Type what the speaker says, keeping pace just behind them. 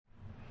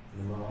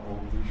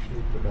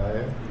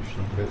Padaya,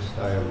 Krishna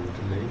Prestaya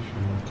Bhutale,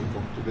 Srimati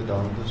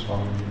Bhaktivedanta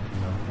Swami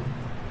Nityananda.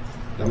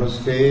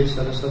 Namaste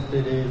Saraswati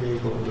Devi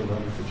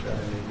Gaudavanta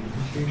Charani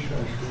Vishesha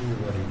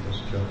Shrinivari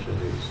Tascha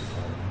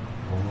Desataya.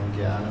 Om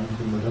Jnanam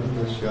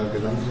Kumarandasya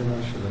Galanjana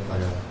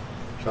Shalakaya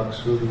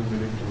Chaksurum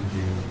Militum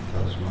Jena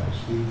Tasmai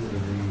Sri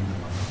Gurave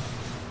Namaha.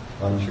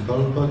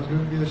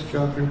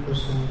 Vanchakalpatrubhyascha kripa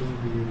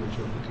sindhubhyo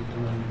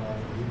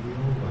vachapatitanandavibhyo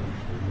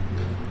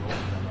vaishnavibhyo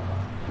namaha.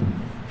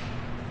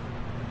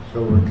 So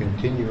we're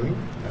continuing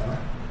now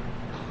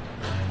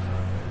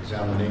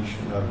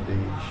examination of the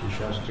Sri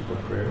Siksastaka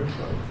prayers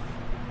of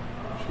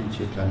Sri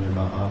Caitanya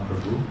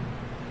Mahaprabhu.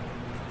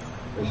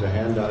 There's a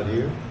handout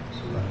here,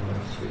 so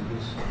let's see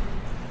this.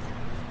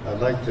 I'd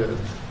like to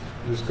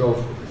just go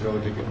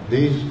together.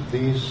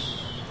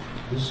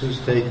 This is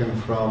taken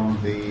from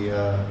the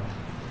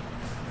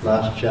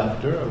last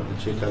chapter of the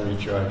Caitanya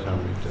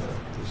Charitamrita.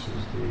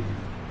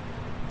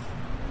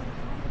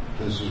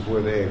 This is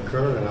where they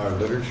occur in our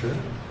literature,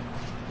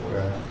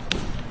 where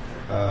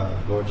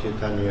Lord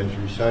Chaitanya is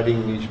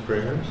reciting these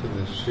prayers in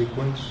this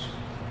sequence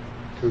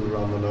to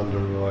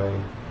Ramananda Roy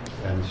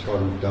and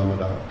Swarup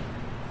Damodar.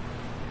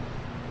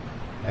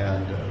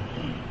 And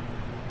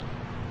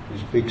he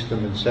speaks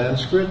them in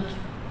Sanskrit,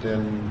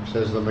 then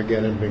says them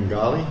again in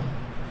Bengali,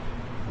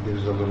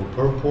 gives a little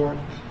purport.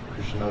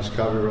 Krishnadas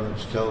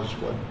Kaviraj tells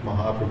what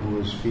Mahaprabhu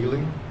is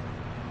feeling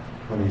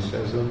when he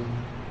says them.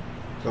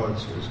 So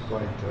it's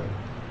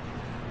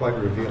quite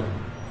revealing.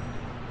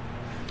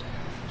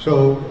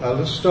 So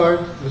let's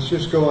start. Let's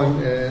just go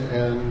on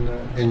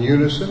in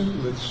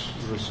unison. Let's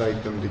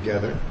recite them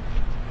together.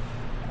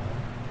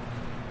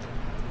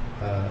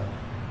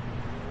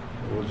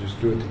 We'll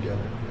just do it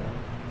together.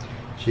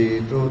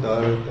 Cheto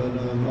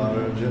darpanam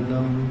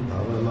arjanam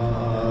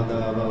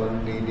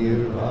bhavamahadavarni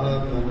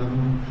nirvapanam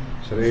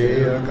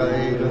Shreya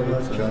kairava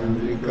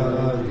chandrika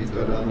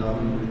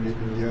vitaranam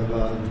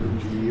vidyavadu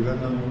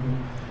jivanam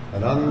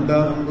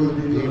Anandam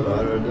buddhi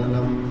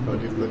vardhanam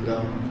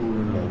paripadam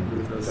purnam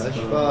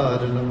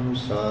dashvadanam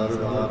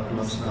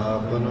sarvatma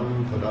snapanam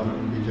param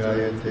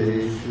vijayate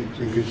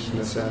Shri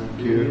Krishna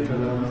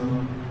Sankirtanam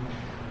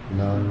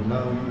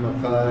Nannam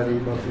makari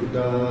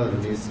bahuda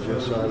nitya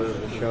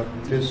sarva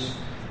shaktis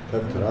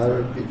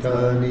tatrarpita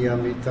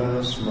niyamita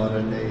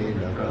smarane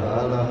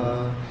nagalaha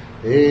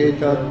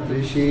Etat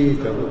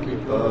trishita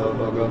vakipa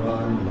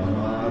bhagavan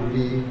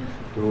mamapi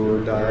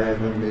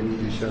Turdaiva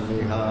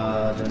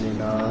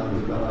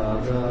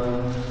middhishamihadhaninanuraga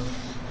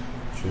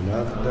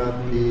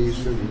Chunatapi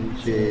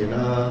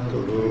suvichena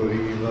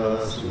tororiva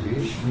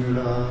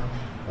suvishnura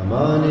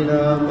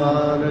Amanina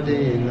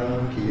manadena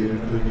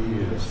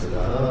kirtanira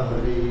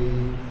sadahari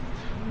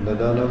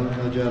Nadanam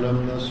najanam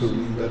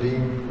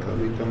nasundarim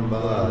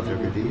kavitamba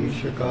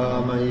jagadisha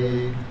kamaye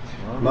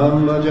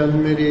Mamma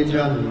janmiri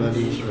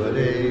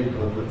janmanishvare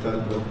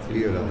bhavatad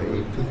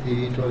bhaktirahaitu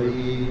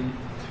hitvahi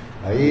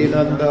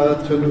Ainanda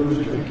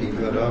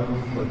chanujaki-karam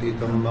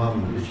patitam mam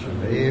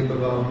vishame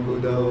bhavam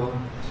buddha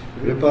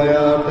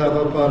Kripaya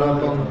tava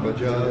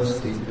parapampaja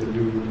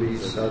stitaduli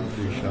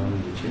sadrisham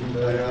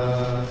vichintaya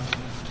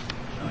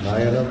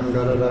Nayanam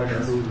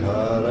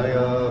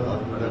garadashrudharaya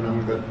vandanam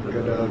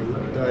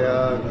gadgadarudaya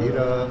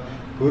gira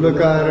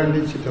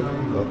Kulakarandichitam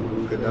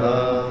babukada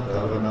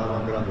tavanama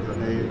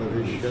grantane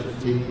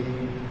bhavishyati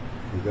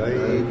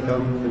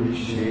Gaitam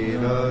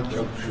vishena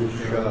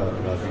chakshusha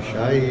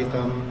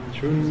pravishaitam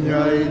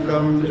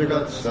Chunyaitam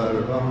jagat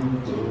sarvam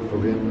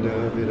govinda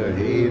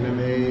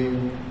virahename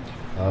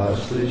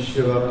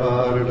Aslishya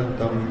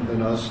paradatam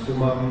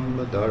vinastumam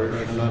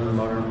darshanam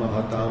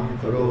marmahatam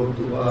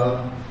karotuva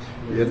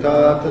Yata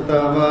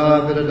tatava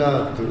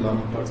viradatu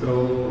lampato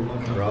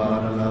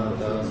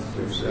matrananata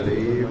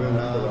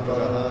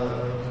susarivanapaha.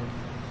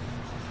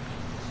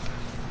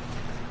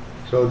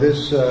 So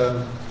this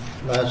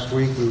last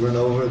week we went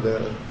over the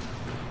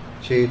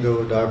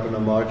Chedo Darpana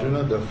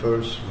Marjana, the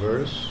first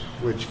verse,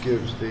 which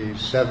gives the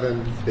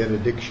 7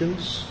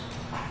 benedictions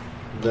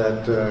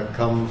that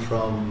come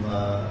from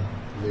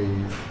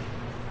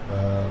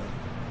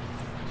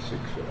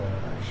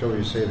shall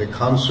we say, the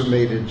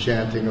consummated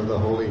chanting of the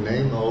holy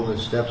name, all the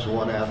steps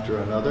one after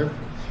another.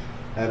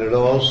 And it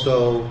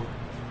also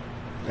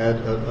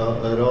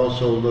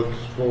looks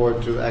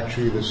forward to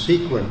actually the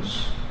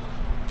sequence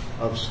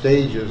of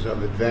stages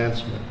of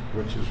advancement,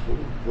 which is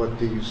what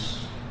these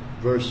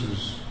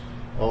verses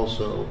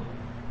also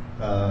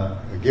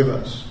give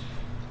us.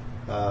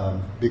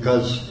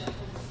 Because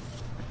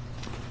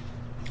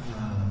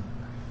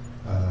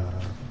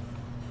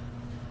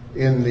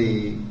in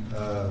the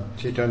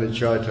Caitanya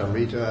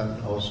Charitamrita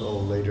and also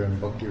later in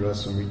Bhakti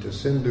Rasamrita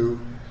Sindhu,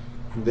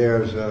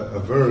 there's a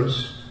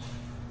verse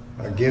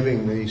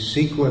giving the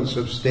sequence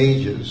of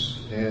stages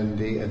in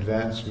the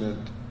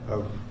advancement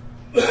of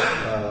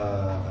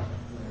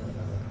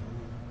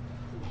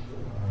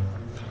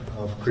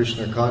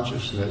Krishna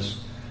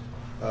consciousness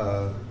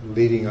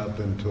leading up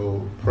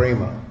until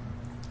prema.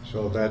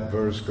 So that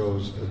verse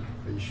goes,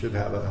 you should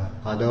have a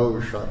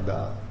Adau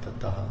Shraddha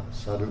Tataha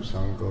Sadhu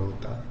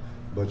Sangota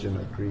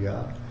Bhajana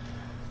Kriya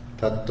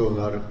Tatto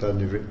narta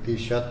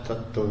nivrittishat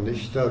tatto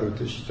nishta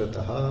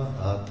rutishtataha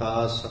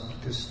ata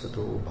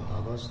saktistato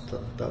bhavas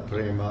tatta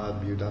prema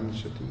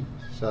abhyudanshati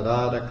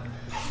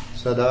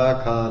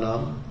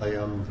sadakanam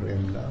ayam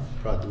premna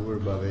pradur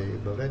bhave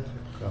bhavet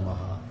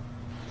kramaha.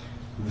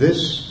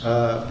 This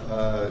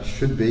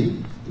should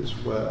be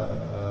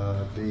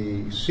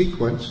the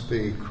sequence,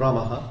 the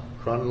kramaha,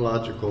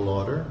 chronological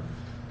order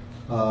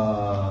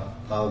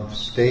of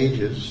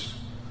stages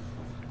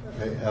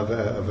of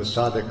a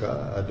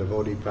sadhaka, a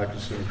devotee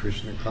practicing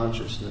Krishna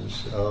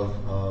consciousness,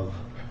 of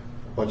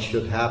what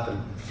should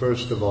happen.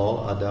 First of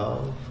all,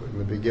 adau, in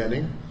the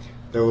beginning,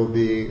 there will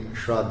be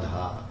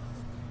shraddha.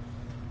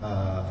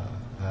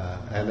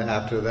 And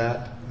after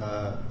that,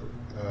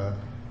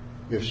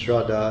 if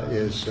shraddha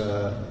is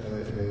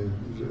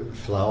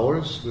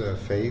flowers,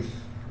 faith,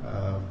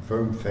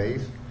 firm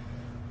faith,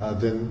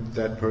 then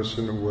that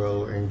person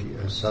will,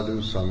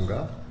 sadhu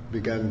sangha,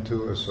 begin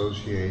to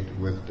associate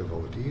with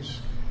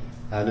devotees.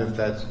 And if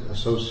that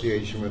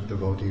association with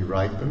devotee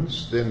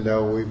ripens, then there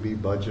will be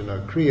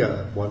bhajana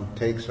kriya. One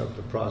takes up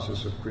the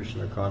process of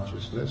Krishna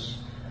consciousness.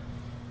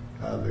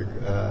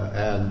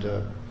 And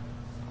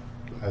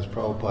as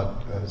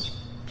Prabhupada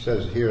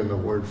says here in the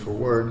word for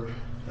word,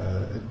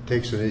 it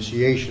takes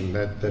initiation,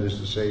 that is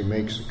to say,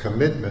 makes a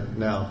commitment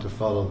now to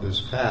follow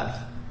this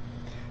path.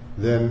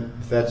 Then,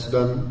 if that's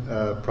done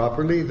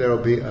properly, there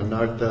will be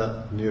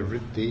anartha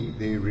nivritti,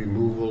 the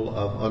removal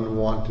of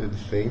unwanted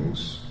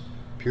things,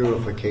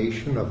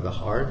 purification of the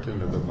heart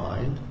and of the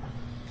mind.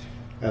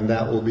 And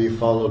that will be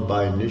followed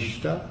by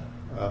nishta,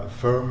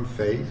 firm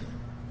faith,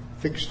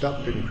 fixed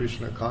up in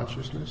Krishna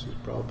consciousness, as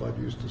Prabhupada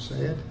used to say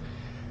it.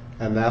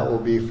 And that will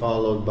be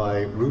followed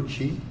by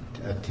ruchi,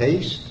 a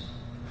taste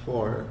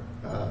for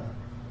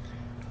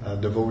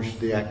devotion,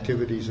 the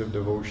activities of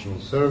devotional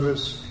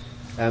service.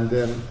 And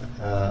then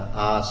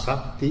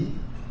asakti,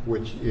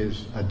 which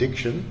is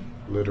addiction,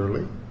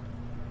 literally,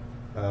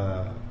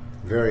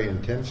 very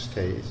intense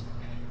taste.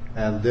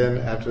 And then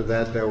after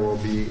that there will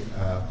be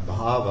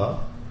bhava,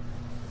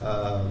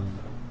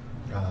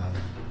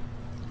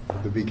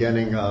 the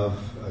beginning of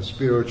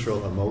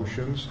spiritual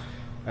emotions.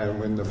 And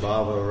when the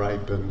bhava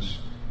ripens,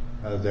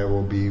 there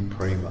will be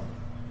prema.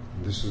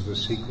 This is the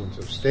sequence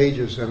of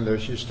stages, and the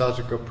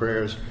Siksastaka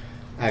prayers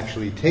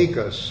actually take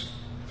us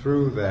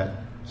through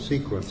that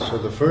sequence. So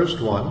the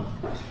first one,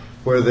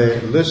 where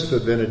they list the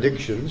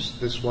benedictions,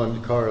 this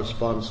one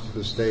corresponds to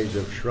the stage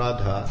of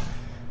shraddha.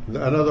 In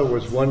other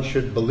words, one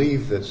should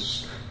believe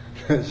this,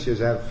 should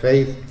have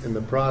faith in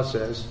the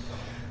process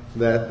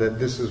that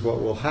this is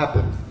what will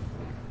happen,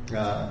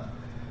 that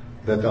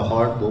the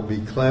heart will be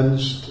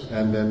cleansed,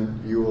 and then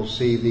you will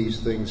see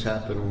these things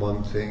happen,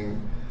 one thing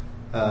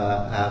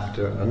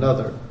after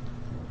another.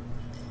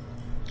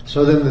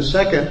 So then the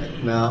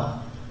second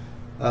now,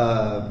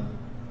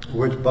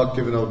 which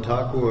Bhaktivinoda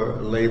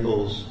Thakur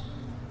labels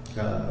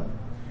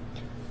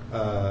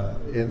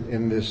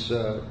in this,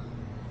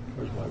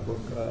 where's my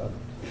book?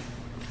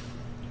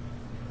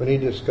 When he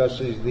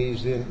discusses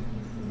these in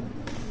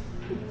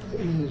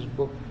his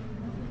book,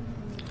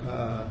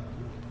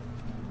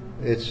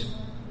 it's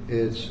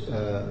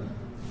no,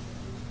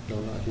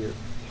 not here,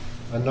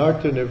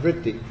 Anartha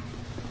Nivritti.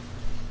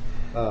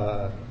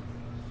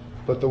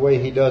 But the way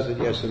he does it,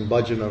 yes, in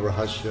Bhajana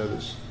Rahasya,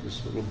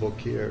 this little book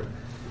here,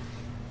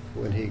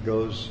 when he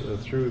goes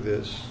through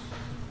this,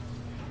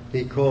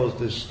 he calls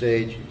this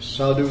stage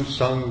Sadhu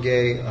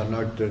Sangye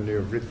Anartha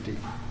Nivritti.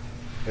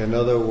 In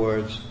other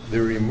words,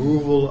 the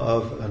removal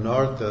of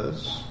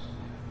anarthas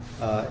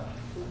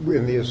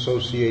in the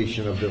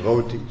association of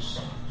devotees.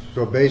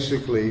 So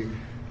basically,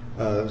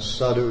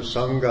 sadhu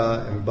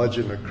sangha and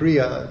bhajana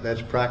kriya,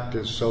 that's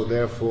practice. So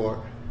therefore,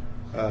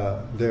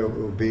 there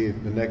will be,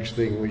 the next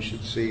thing we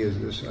should see is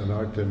this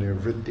anartha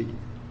nivritti.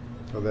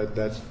 So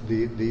that's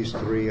these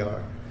three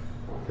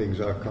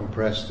things are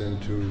compressed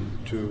into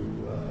to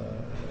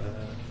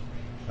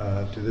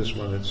this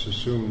one. It's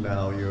assumed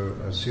now you're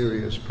a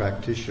serious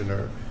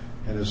practitioner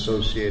and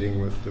associating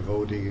with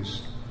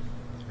devotees,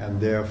 and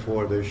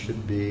therefore there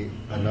should be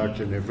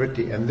anartha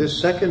nivritti. And this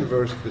second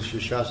verse of the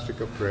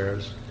Siksastaka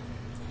prayers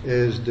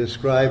is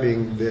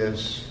describing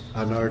this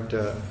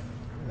anartha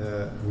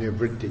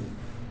nivritti.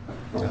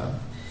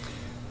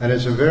 And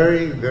it's a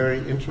very, very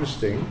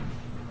interesting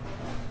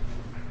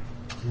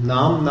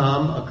Nam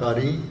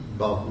akari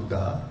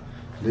bahuda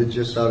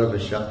nijya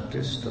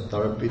sarvashaktis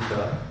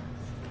tatarpita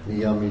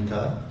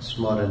niyamita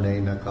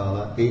smaranena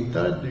kala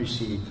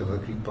etadrisitava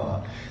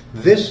kripa.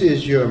 This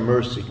is your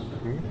mercy.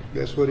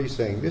 That's what he's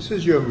saying. This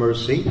is your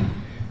mercy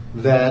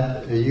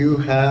that you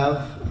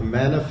have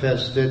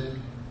manifested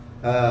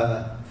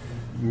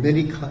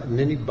many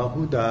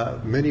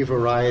bahuda, many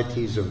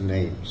varieties of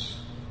names.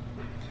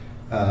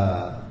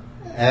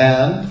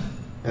 And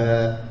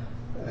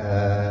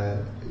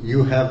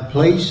you have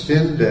placed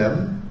in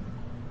them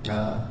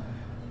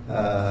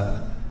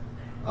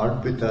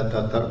arpita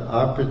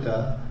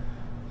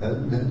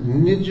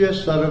nijya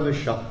sarva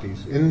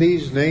shaktis. In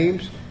these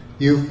names,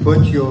 you've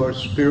put your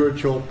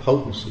spiritual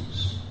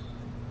potencies.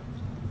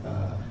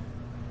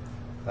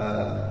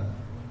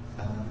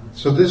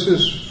 So this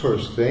is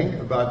first thing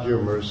about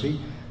your mercy.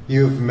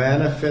 You've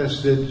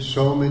manifested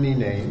so many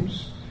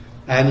names,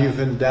 and you've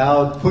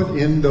put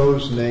in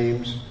those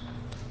names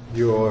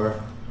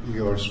your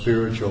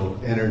spiritual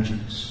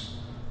energies.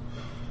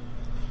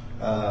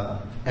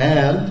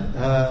 And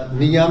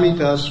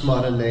niyamita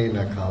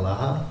smaranena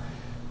kalaha,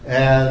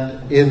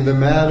 and in the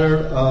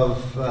matter of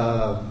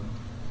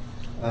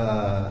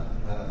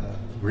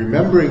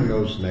remembering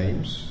those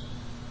names,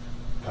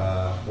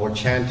 or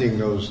chanting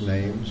those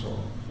names, or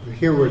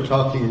here we're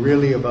talking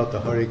really about the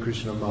Hare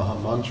Krishna Maha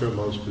Mantra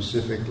most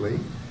specifically,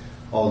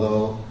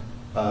 although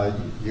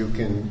you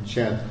can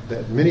chant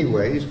that many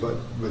ways, but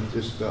with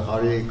just the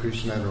Hare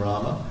Krishna and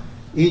Rama.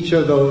 Each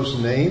of those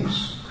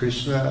names,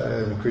 Krishna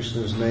and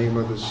Krishna's name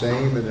are the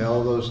same, and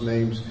all those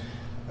names,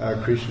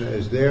 Krishna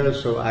is there,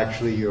 so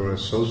actually you're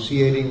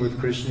associating with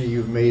Krishna,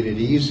 you've made it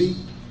easy.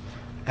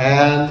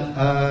 And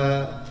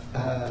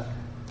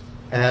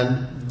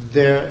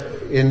there,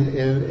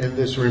 in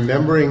this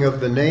remembering of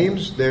the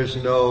names, there's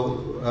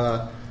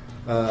no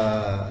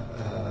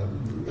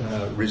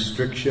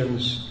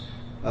restrictions.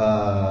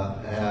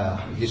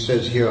 He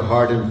says here,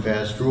 hard and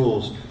fast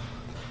rules.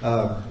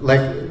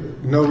 Like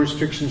no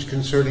restrictions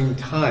concerning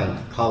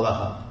time,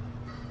 kalaha.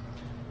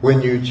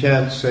 When you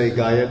chant, say,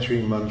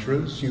 Gayatri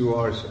mantras, you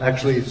are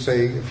actually,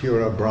 say, if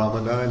you're a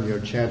Brahmana and you're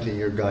chanting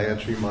your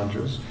Gayatri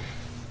mantras,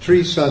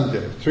 3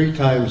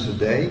 times a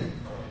day,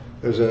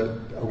 there's a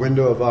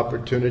window of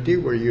opportunity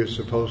where you're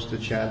supposed to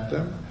chant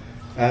them.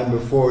 And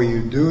before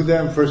you do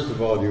them, first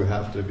of all, you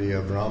have to be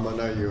a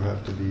Brahmana, you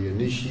have to be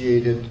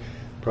initiated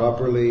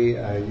properly,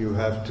 you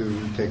have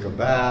to take a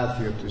bath,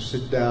 you have to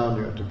sit down,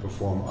 you have to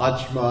perform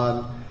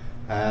achman,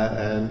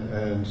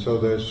 and so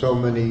there's so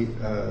many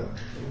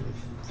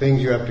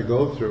things you have to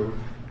go through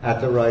at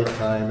the right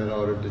time in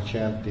order to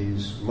chant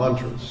these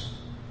mantras.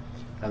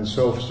 And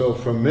so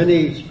for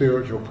many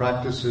spiritual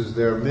practices,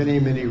 there are many,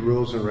 many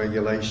rules and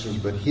regulations,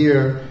 but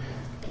here,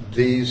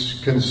 these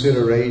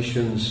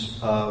considerations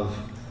of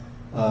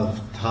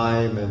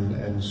time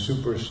and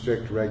super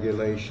strict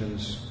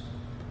regulations,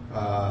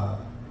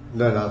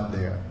 they're not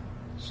there.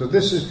 So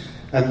this is,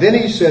 and then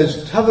he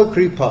says, Tava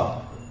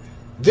Kripa,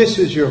 this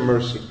is your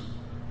mercy.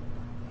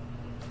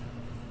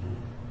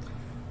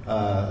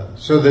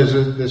 So there's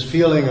this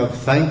feeling of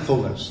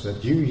thankfulness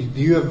that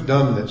you have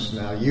done this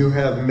now. You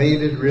have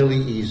made it really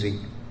easy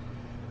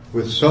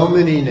with so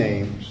many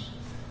names,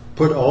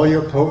 put all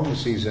your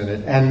potencies in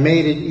it, and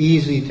made it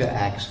easy to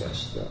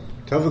access them.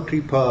 Tava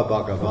Kripa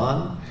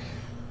Bhagavan.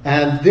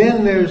 And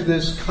then there's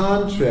this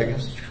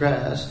contrast,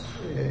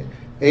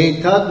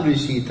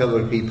 Etadrisi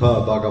Tava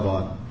Kripa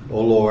Bhagavan,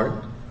 O Lord,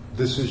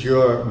 this is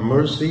your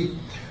mercy.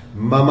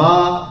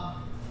 Mama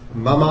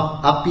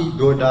api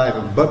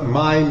durdaivam, but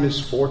my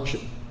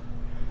misfortune.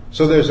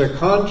 So there's a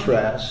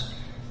contrast,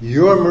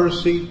 your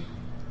mercy,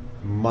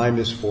 my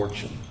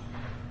misfortune.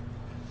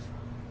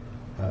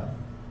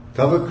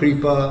 Tava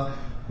kripa,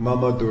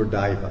 mama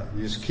durdaiva.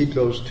 You just keep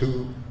those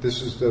two.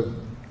 This is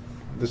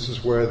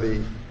where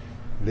the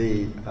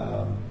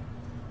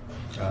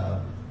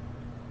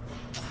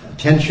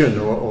tension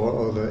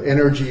or the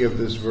energy of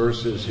this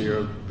verse is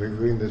here,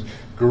 between this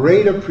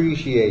great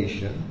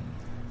appreciation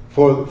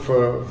for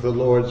the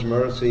Lord's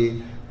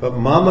mercy, but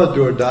mama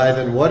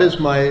durdaivam. What is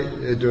my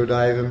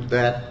durdaivam?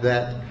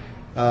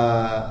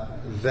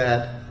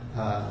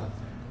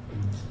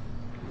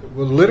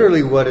 Well,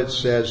 literally what it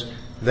says,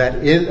 that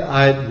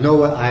I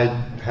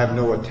have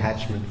no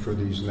attachment for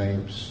these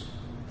names.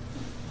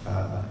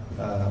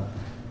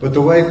 But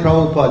the way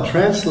Prabhupada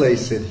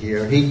translates it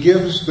here, he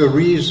gives the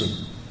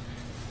reason.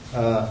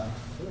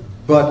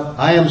 But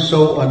I am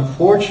so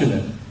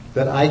unfortunate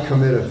that I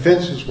commit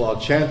offenses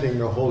while chanting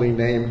the holy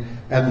name,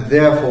 and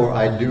therefore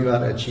I do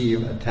not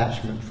achieve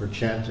attachment for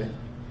chanting.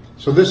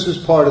 So this is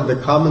part of the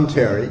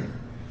commentary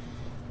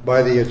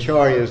by the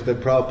acharyas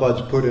that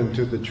Prabhupada's put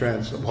into the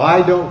translation.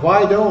 Why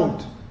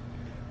don't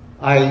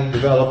I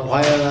develop?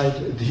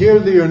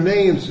 Here are your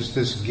names. It's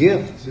this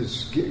gift,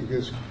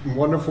 this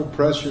wonderful,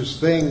 precious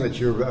thing that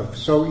you're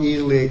so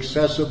easily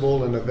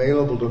accessible and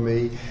available to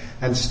me,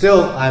 and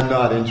still I'm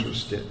not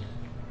interested.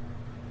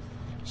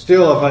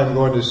 Still, if I'm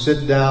going to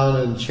sit down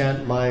and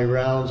chant my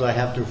rounds, I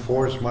have to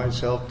force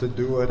myself to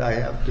do it. I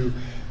have to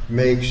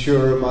make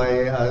sure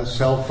my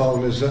cell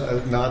phone is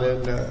not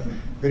in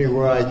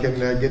anywhere I can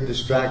get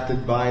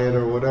distracted by it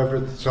or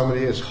whatever.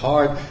 Somebody is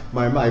hard.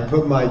 I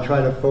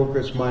try to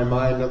focus my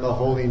mind on the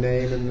holy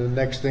name, and the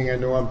next thing I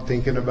know, I'm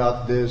thinking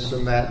about this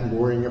and that, and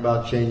worrying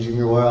about changing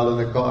the oil in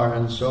the car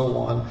and so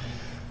on,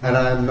 and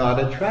I'm not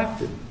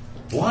attracted.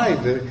 Why?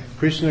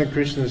 Krishna and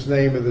Krishna's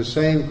name are the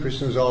same.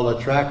 Krishna's all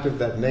attractive.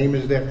 That name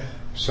is there.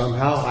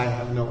 Somehow I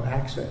have no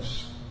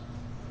access.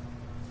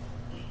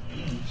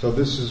 So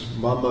this is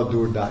Mama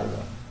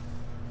Durdaiva.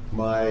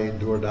 My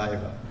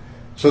Durdaiva.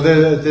 So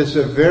there's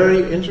a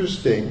very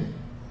interesting,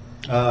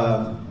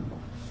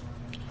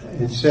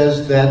 it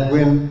says that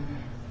when,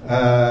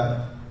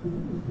 I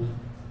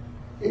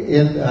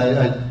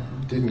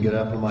didn't get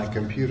up on my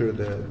computer,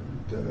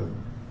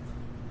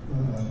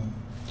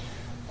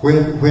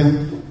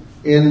 when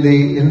in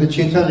the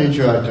Caitanya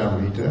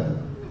Charitamrita,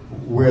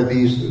 where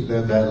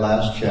that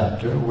last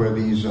chapter where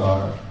these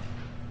are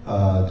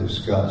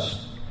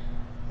discussed,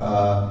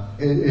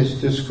 it's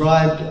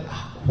described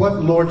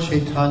what Lord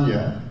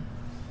Chaitanya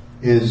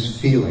is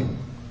feeling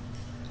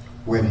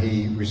when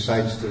he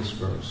recites this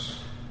verse.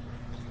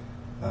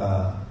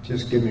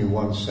 Just give me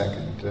 1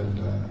 second,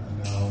 and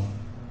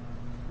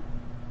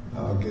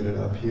I'll get it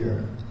up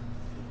here.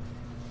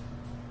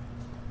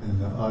 In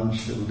the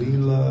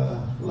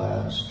Anshalila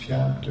last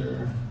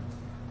chapter,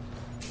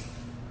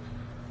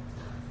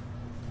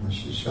 the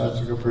Sri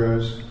Siksastaka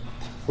prayers,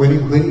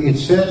 when it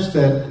says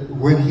that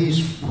when he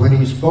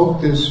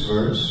spoke this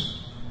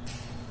verse,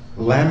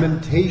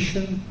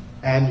 lamentation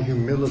and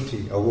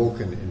humility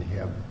awoken in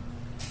him.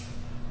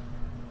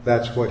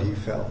 That's what he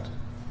felt.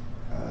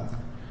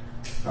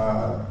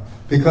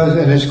 Because,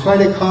 and it's quite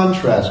a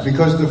contrast,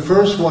 because the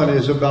first one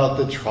is about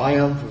the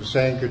triumph of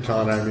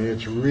Sankirtan. I mean,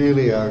 it's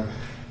really a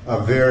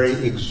very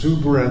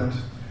exuberant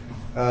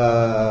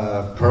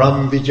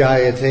Param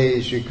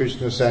Vijayate Sri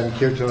Krishna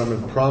Sankirtanam,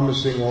 and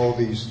promising all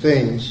these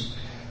things.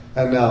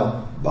 And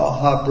now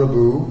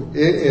Mahaprabhu,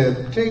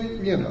 take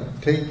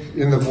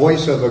in the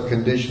voice of a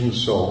conditioned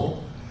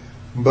soul,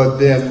 but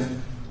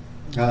then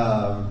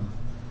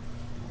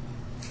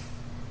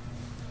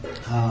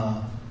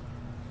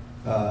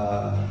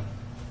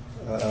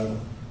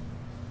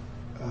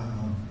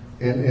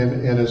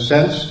in a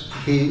sense,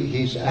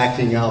 he's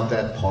acting out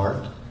that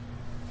part.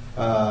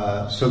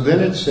 So then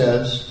it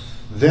says,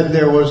 then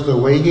there was the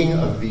waking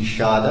of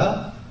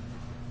Vishada,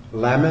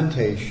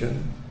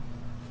 lamentation,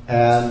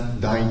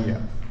 and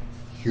Dainya,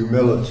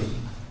 humility,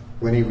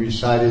 when he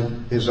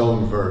recited his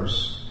own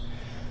verse.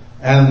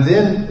 And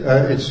then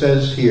it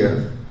says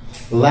here,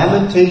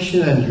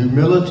 lamentation and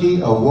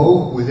humility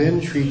awoke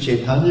within Sri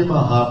Caitanya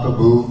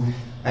Mahaprabhu,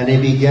 and he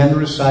began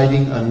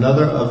reciting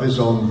another of his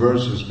own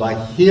verses. By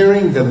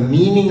hearing the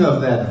meaning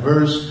of that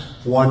verse,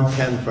 one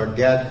can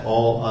forget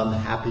all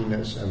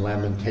unhappiness and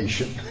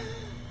lamentation.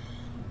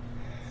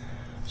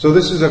 So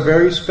this is a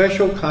very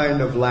special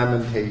kind of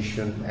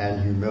lamentation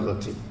and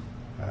humility.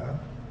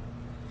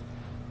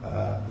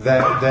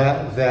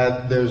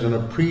 That there's an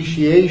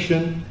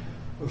appreciation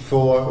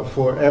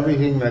for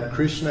everything that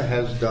Krishna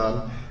has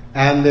done,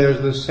 and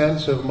there's the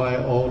sense of my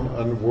own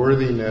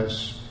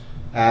unworthiness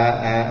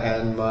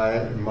and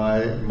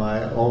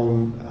my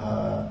own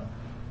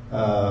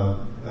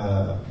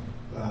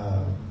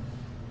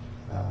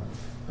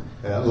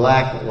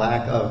lack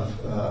of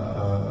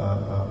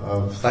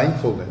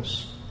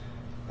thankfulness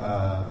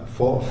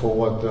for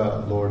what the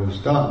Lord has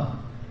done,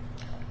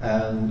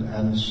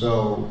 and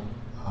so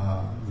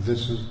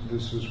this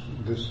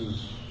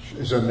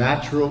is a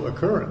natural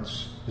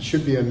occurrence. It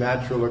should be a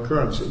natural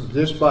occurrence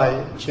just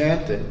by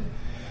chanting.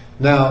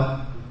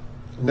 Now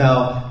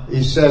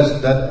he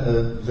says that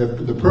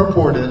the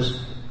purport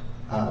is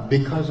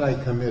because I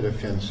commit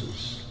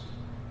offenses,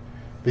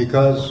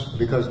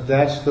 because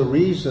that's the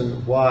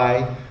reason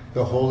why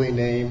the holy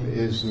name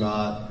is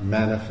not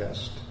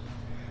manifest.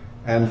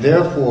 And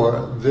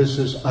therefore, this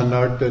is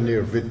anartha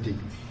nirvritti.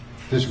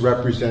 This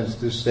represents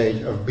the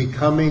stage of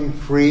becoming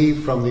free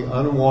from the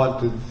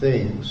unwanted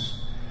things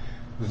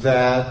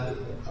that,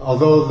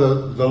 although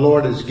the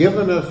Lord has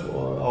given us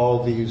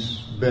all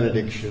these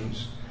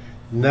benedictions,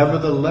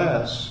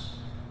 nevertheless,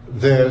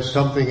 there's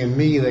something in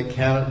me that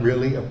cannot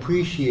really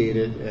appreciate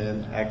it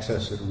and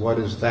access it. What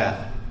is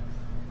that?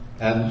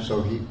 And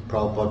so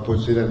Prabhupada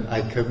puts it in,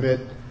 I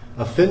commit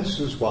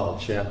offenses while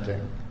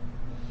chanting.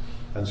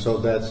 And so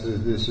this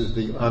is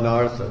the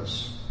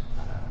anarthas.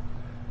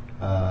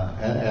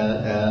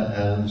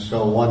 And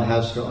so one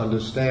has to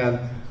understand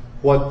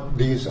what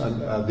these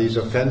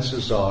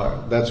offenses are.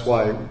 That's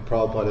why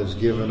Prabhupada has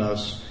given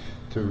us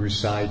to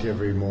recite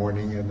every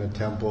morning in the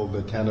temple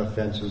the 10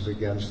 offenses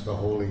against the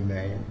holy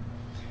name.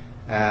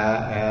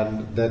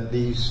 And that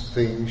these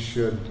things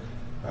should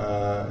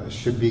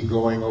be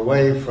going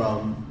away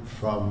from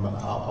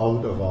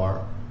out of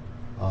our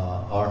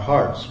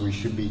hearts. We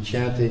should be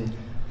chanting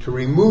to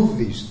remove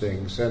these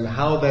things, and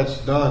how that's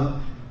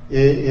done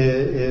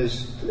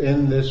is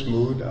in this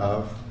mood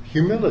of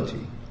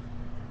humility.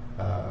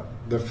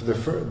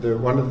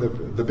 One of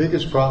the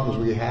biggest problems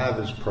we have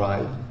is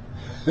pride,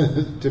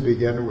 to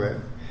begin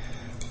with,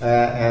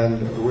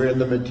 and we're in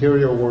the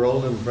material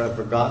world and have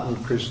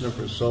forgotten Krishna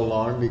for so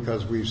long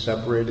because we've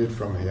separated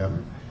from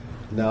Him.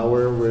 Now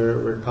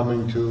we're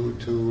coming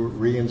to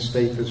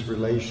reinstate this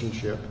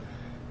relationship,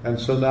 and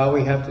so now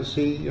we have to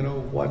see,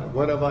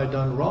 what have I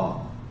done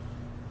wrong?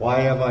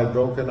 Why have I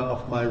broken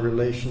off my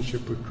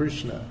relationship with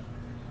Krishna?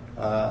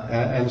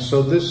 And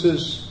so this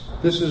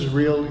is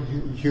real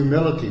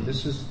humility.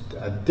 This is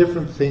a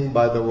different thing,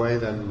 by the way,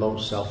 than low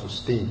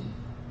self-esteem.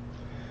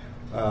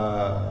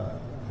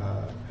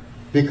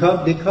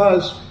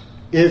 Because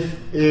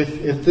if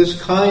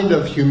this kind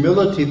of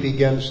humility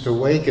begins to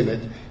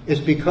awaken, it's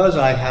because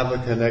I have a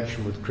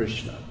connection with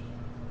Krishna.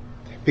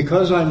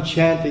 Because I'm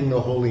chanting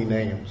the holy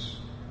names.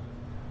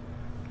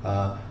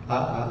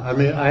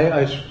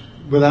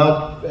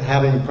 without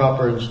having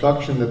proper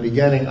instruction in the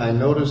beginning, I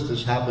noticed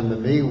this happened to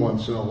me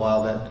once in a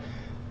while,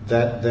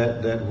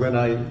 that when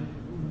I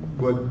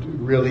would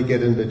really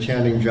get into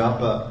chanting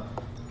japa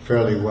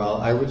fairly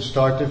well, I would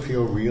start to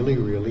feel really,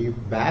 really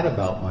bad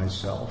about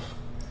myself.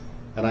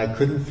 And I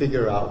couldn't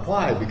figure out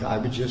why, because I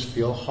would just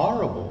feel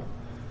horrible.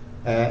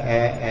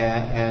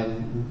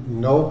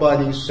 And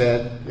nobody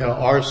said,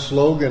 our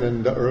slogan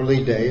in the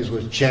early days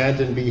was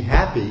chant and be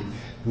happy.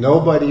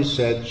 Nobody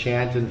said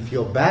chant and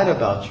feel bad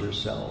about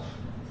yourself.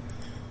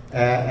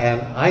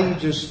 And I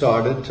just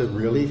started to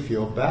really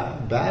feel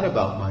bad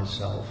about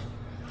myself.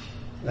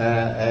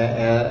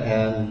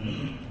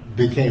 And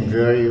became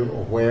very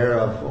aware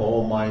of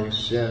all my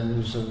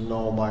sins and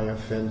all my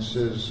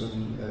offenses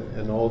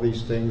and all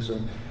these things.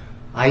 And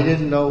I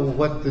didn't know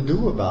what to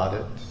do about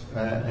it.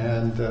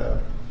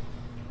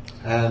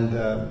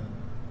 And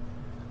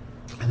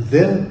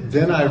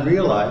then I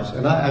realized,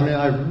 and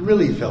I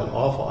really felt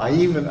awful. I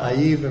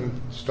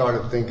even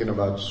started thinking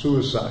about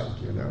suicide,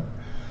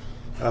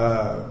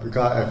 because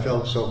I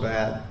felt so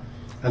bad.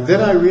 And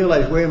then I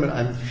realized, wait a minute,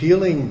 I'm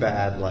feeling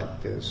bad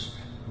like this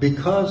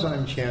because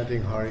I'm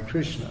chanting Hare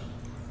Krishna.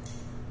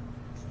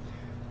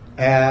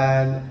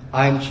 And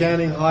I'm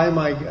chanting, why am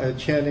I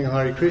chanting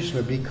Hare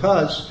Krishna?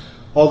 Because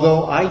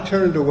although I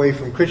turned away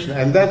from Krishna,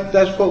 and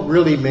that's what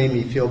really made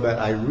me feel bad.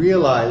 I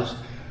realized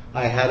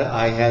I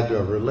had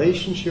a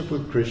relationship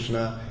with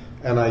Krishna,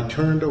 and I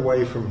turned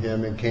away from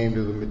him and came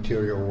to the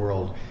material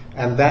world.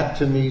 And that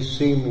to me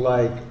seemed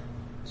like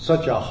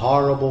such a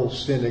horrible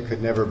sin, it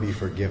could never be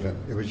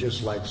forgiven. It was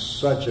just like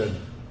such an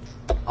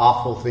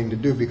awful thing to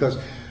do, because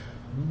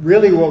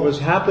really what was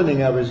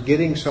happening, I was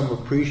getting some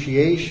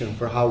appreciation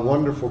for how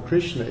wonderful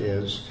Krishna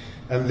is,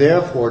 and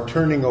therefore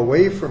turning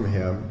away from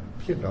him,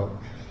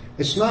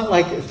 it's not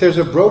like if there's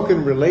a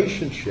broken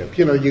relationship,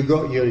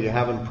 you're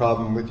having a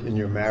problem in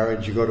your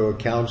marriage, you go to a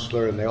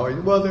counselor and they always,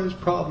 there's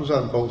problems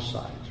on both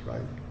sides,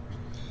 right?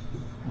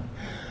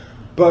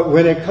 But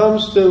when it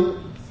comes to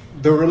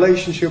the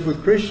relationship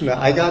with Krishna,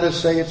 I gotta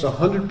say it's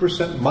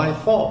 100% my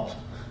fault.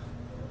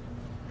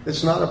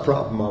 It's not a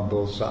problem on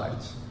both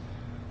sides.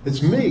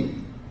 It's me.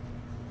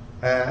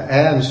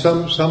 And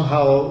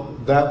somehow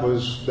that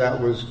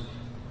was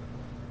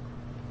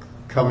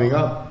coming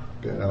up,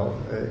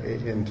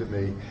 into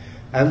me.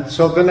 And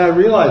so then I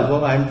realized,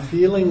 I'm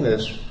feeling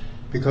this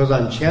because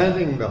I'm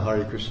chanting the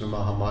Hare Krishna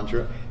Maha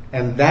Mantra,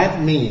 and that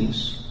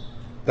means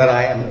that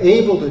I am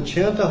able to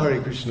chant the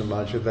Hare Krishna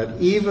Mantra, that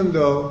even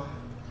though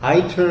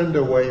I turned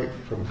away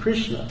from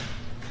Krishna,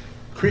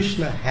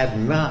 Krishna had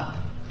not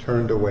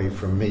turned away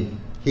from me.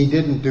 He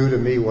didn't do to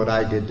me what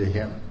I did to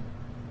him.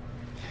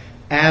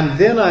 And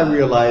then I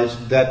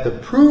realized that the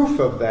proof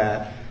of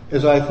that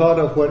is I thought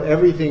of what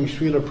everything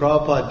Srila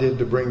Prabhupada did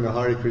to bring the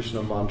Hare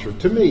Krishna Mantra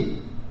to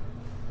me.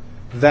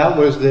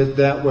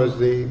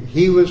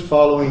 He was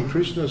following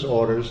Krishna's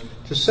orders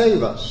to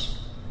save us.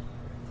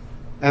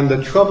 And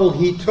the trouble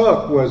he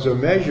took was a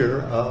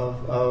measure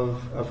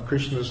of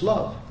Krishna's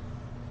love.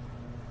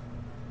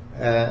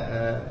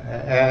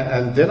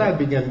 And then I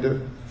began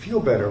to feel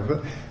better.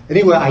 But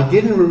anyway, I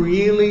didn't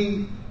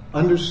really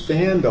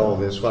understand all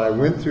this when I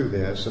went through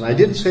this, and I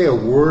didn't say a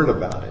word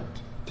about it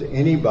to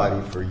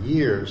anybody for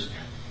years.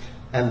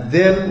 And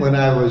then when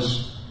I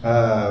was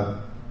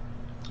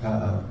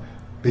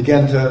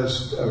began to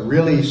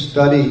really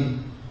study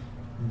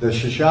the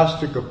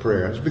Siksastaka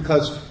prayers,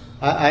 because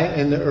I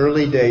in the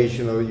early days,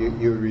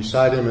 you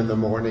recite them in the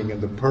morning,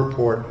 and the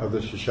purport of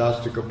the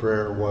Siksastaka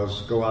prayer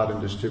was go out and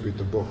distribute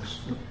the books.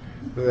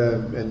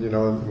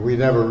 And we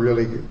never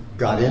really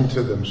got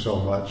into them so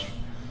much.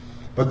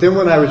 But then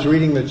when I was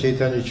reading the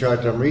Caitanya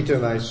Charitamrita,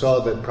 and I saw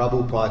that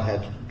Prabhupada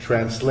had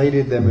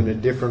translated them in a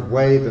different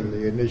way than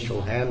the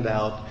initial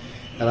handout,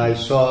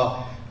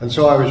 and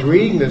so I was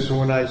reading this, and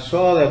when I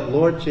saw that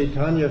Lord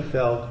Chaitanya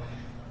felt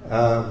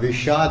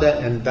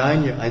Vishada and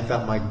Dainya, I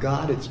thought, my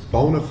God, it's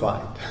bona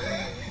fide.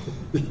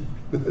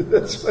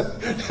 That's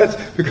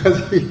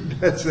because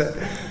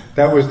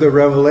that was the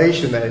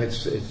revelation that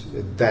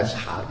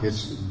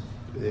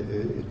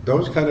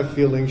those kind of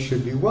feelings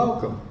should be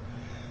welcome.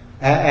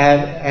 If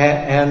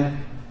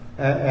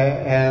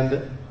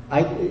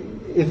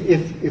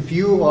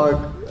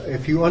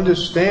you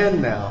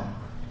understand now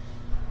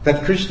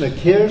that Krishna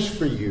cares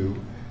for you,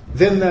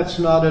 then that's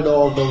not at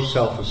all low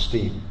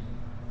self-esteem.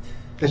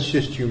 That's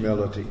just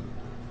humility.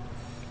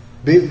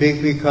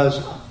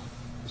 Because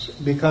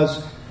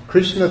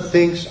Krishna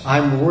thinks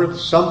I'm worth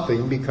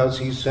something because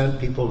he sent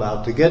people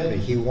out to get me.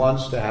 He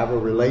wants to have a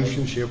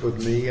relationship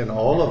with me and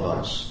all of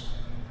us.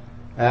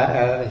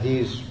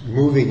 He's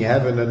moving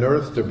heaven and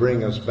earth to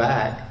bring us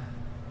back.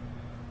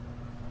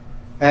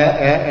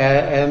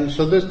 And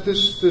so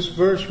this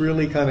verse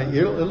really kind of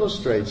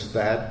illustrates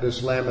that,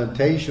 this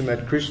lamentation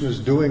that Krishna's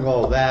doing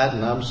all that,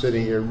 and I'm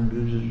sitting here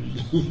and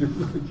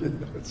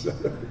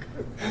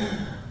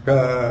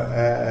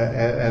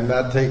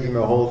not taking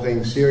the whole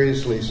thing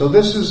seriously. So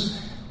this is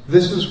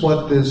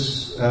what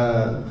this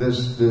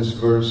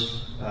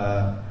verse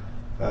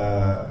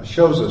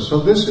shows us. So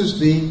this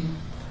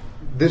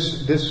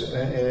this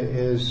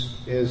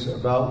is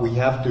about, we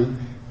have to,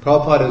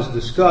 Prabhupada has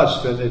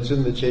discussed, and it's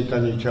in the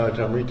Chaitanya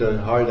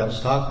Charitamrita, Haridas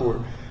Thakur,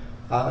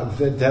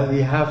 that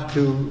we have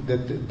to,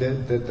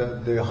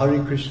 that the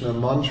Hare Krishna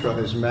mantra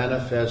is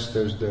manifest.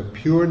 There's the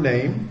pure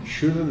name,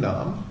 Shuddha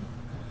Nam,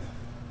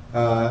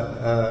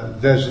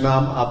 there's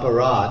Nam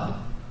Aparad,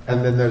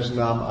 and then there's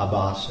Nam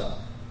Abhasa.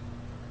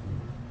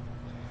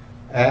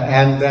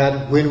 And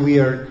that when we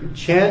are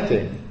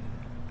chanting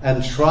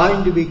and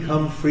trying to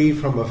become free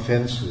from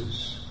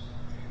offenses,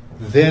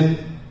 then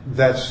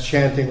that's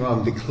chanting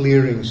on the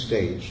clearing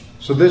stage.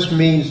 So this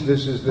means,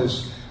 this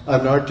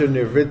anartha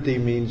nivritti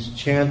means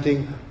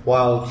chanting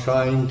while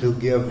trying to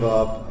give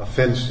up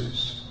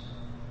offenses.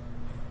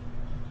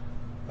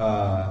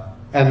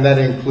 And that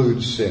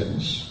includes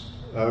sins,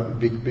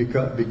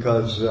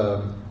 because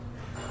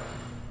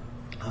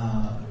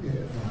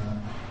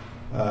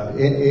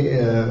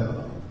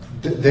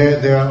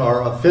there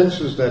are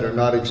offenses that are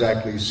not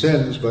exactly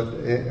sins, but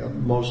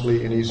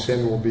mostly any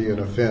sin will be an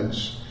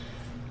offense.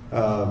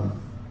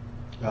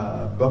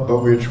 But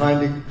we're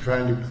trying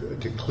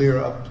to clear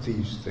up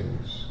these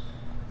things,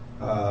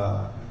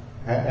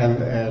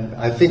 and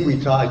I think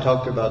I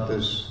talked about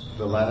this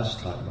the last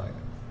time.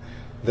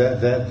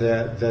 That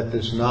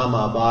this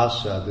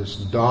Namabhasa, this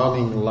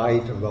dawning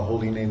light of the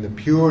holy name, the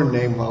pure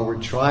name, while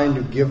we're trying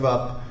to give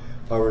up,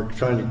 while we're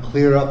trying to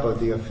clear up of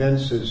the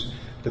offenses,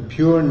 the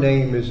pure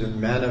name isn't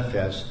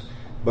manifest,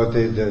 but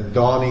the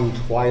dawning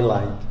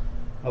twilight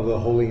of the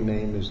holy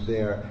name is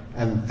there,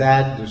 and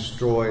that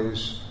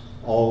destroys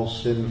all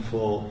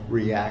sinful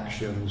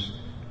reactions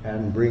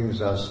and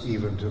brings us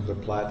even to the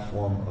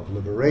platform of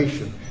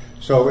liberation.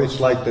 So it's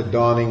like the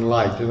dawning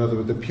light. In other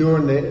words, the pure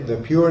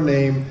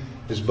name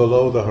is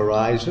below the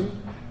horizon,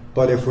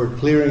 but if we're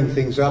clearing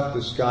things up,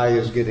 the sky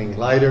is getting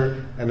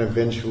lighter, and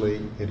eventually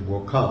it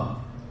will come.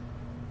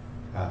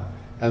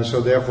 And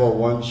so therefore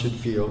one should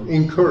feel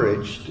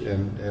encouraged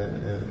in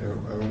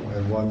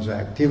one's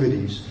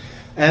activities.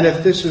 And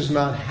if this is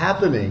not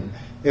happening,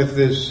 if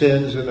the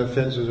sins and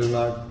offenses are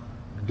not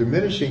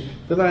diminishing,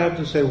 then I have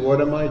to say,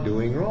 what am I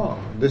doing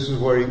wrong? This is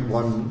where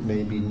one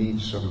maybe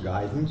needs some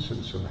guidance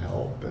and some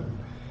help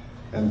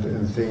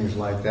and things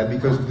like that,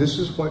 because this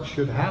is what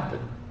should happen.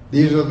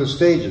 These are the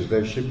stages.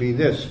 There should be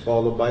this,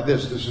 followed by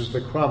this. This is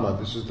the krama.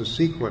 This is the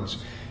sequence.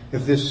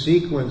 If this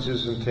sequence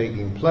isn't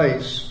taking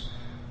place,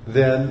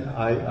 then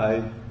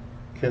I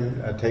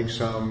can take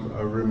some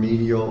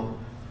remedial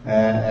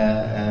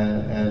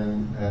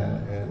and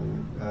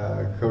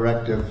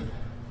corrective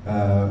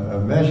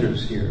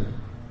measures here.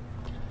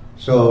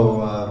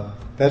 So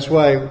that's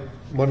why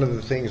one of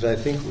the things I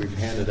think we've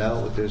handed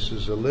out with this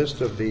is a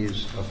list of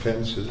these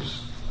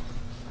offenses.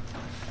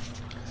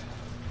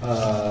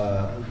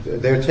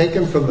 They're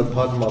taken from the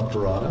Padma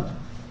Purana.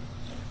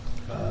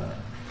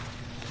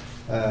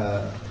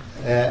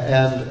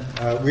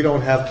 And we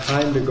don't have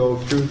time to go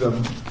through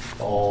them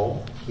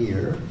all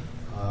here.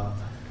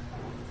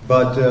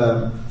 But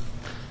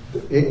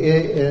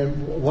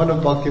in one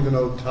of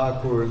Bhaktivinoda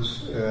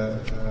Thakur's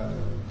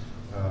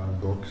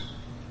books,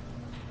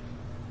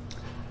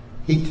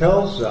 he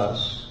tells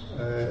us,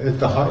 it's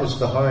the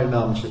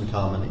Harinam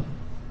Chintamani.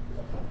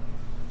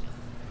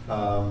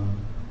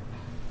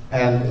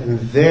 And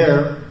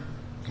there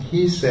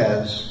he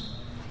says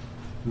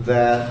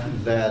that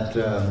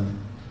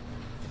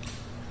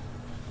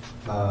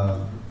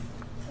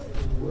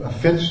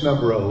offense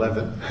number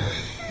 11,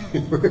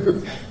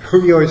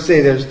 we always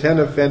say there's 10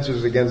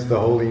 offenses against the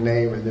holy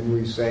name, and then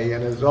we say,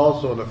 and it's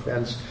also an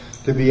offense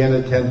to be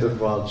inattentive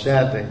while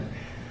chanting.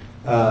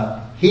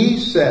 He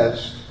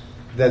says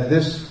that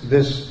this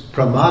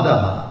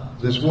pramada,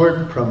 this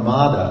word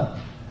pramada,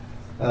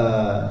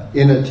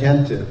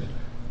 inattentive,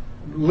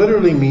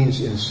 literally means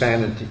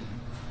insanity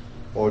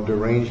or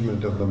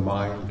derangement of the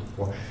mind.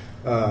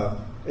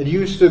 It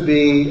used to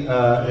be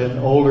in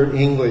older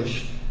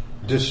English,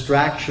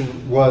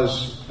 distraction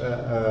was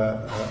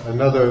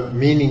another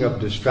meaning of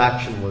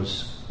distraction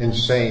was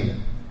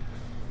insane.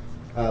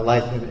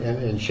 Like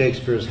in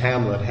Shakespeare's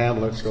Hamlet,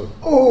 Hamlet goes,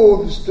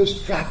 "Oh, this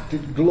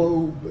distracted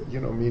globe,"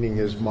 meaning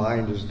his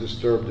mind is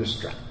disturbed,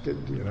 distracted,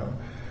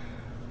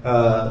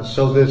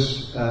 So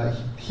this,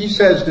 he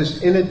says,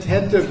 this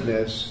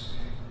inattentiveness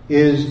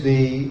is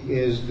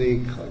the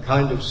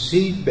kind of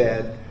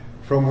seedbed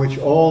from which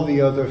all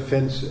the other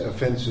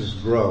offenses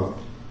grow.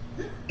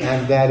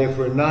 And that if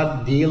we're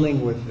not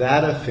dealing with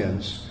that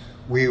offense,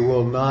 we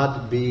will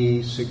not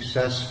be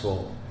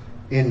successful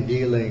in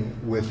dealing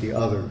with the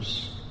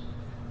others.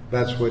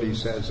 That's what he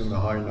says in the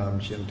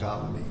Harinam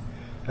Chintamani.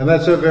 And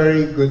that's a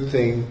very good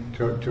thing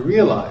to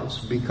realize,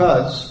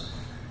 because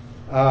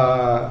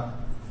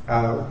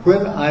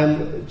when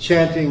I'm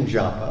chanting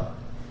japa,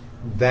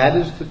 that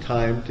is the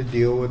time to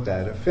deal with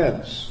that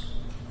offense.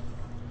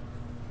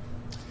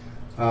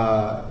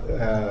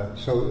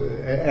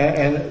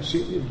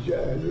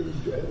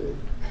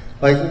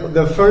 Like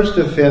the first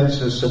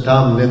offense is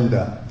satam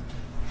ninda,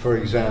 for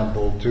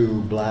example,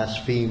 to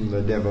blaspheme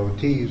the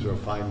devotees or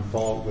find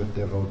fault with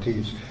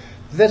devotees.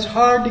 That's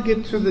hard to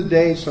get through the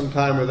day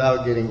sometime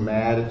without getting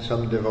mad at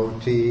some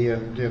devotee,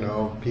 and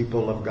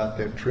people have got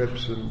their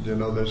trips, and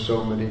there's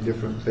so many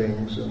different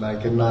things, and I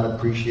cannot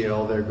appreciate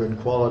all their good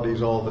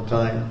qualities all the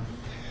time.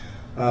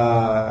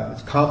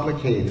 It's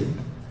complicated.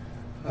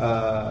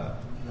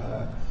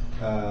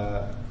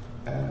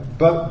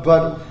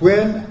 But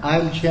when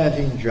I'm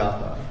chanting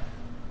japa,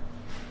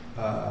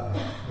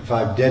 if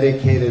I've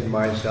dedicated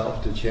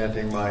myself to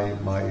chanting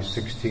my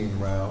 16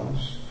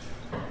 rounds,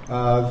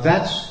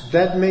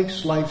 that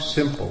makes life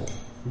simple,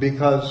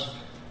 because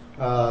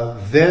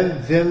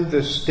then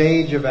the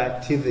stage of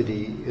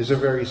activity is a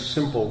very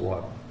simple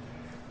one,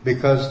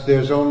 because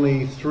there's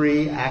only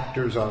 3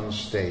 actors on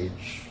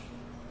stage.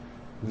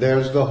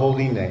 There's the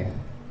holy name,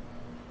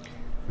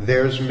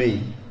 there's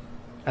me,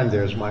 and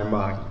there's my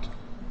mind.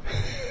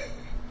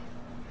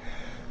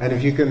 And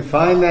if you can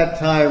find that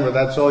time where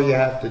that's all you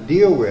have to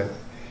deal with,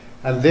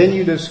 and then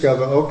you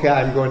discover, okay,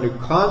 I'm going to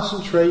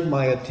concentrate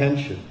my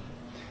attention.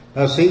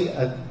 Now see,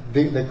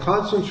 the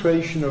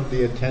concentration of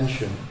the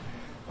attention,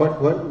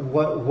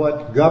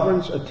 what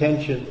governs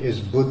attention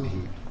is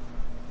buddhi.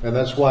 And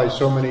that's why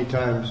so many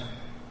times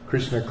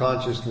Krishna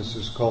consciousness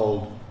is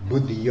called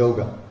buddhi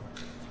yoga.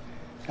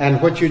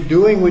 And what you're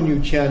doing when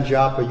you chant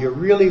japa, you're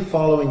really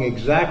following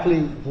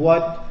exactly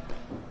what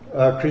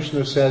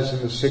Krishna says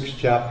in the 6th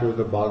chapter of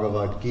the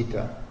Bhagavad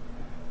Gita,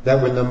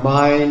 that when the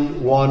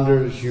mind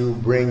wanders, you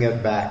bring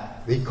it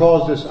back. He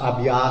calls this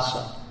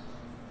abhyasa.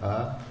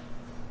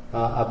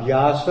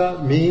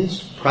 Abhyasa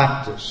means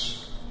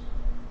practice.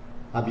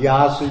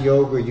 Abhyasa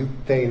yoga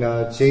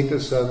yuktena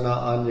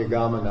cetasana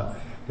anyagamana.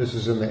 This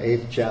is in the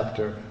 8th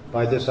chapter.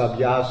 By this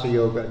abhyasa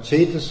yoga,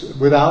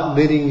 without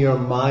letting your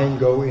mind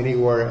go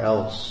anywhere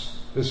else.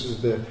 This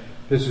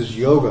is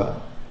yoga.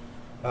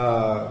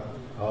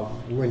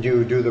 When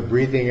you do the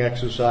breathing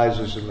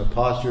exercises and the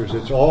postures,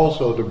 it's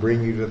also to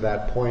bring you to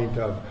that point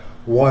of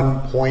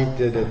one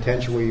pointed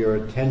attention, where your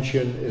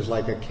attention is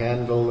like a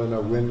candle in a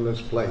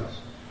windless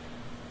place.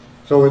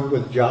 So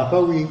with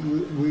japa,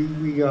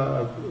 we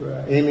are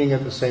aiming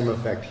at the same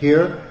effect.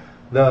 Here,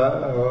 we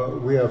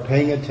are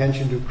paying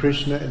attention to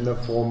Krishna in the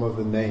form of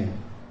the name.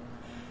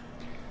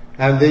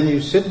 And then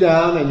you sit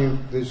down,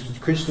 and there's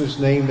Krishna's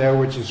name there,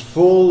 which is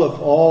full of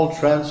all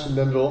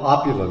transcendental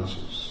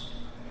opulences.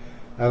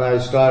 And I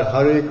start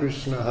Hare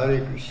Krishna,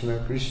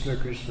 Krishna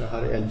Krishna,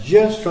 Hare, and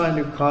just trying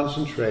to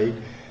concentrate.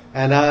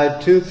 And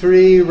I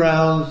 2-3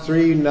 rounds,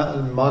 3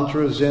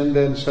 mantras in,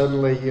 then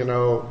suddenly,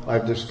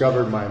 I've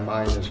discovered my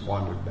mind has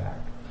wandered back.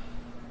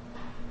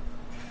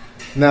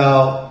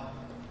 Now,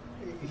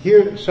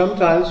 here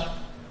sometimes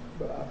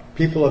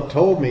people have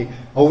told me,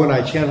 when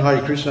I chant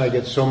Hare Krishna, I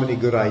get so many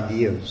good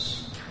ideas.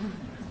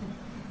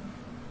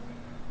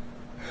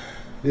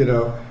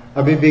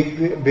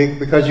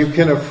 Because you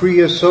can free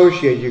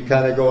associate, you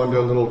kind of go into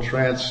a little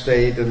trance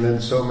state, and then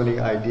so many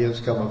ideas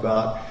come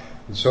about,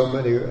 and so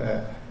many,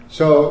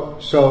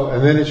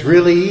 and then it's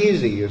really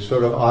easy. You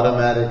sort of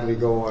automatically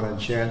go on and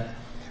chant.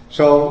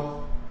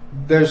 So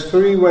there's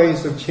 3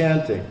 ways of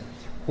chanting.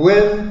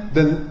 When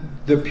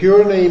the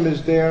pure name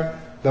is there,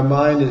 the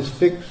mind is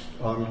fixed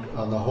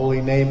on the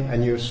holy name,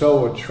 and you're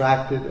so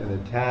attracted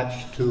and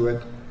attached to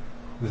it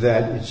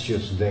that it's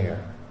just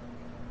there.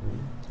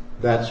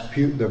 That's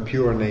the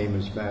pure name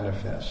is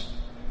manifest.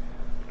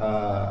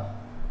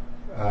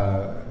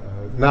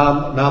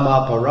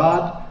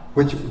 Namaparad,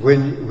 which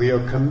when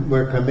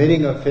we're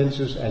committing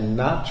offenses and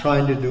not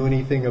trying to do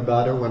anything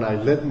about it. When I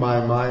let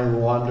my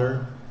mind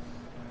wander,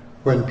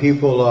 when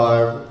people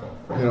are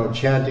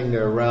chanting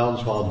their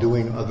rounds while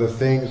doing other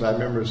things. I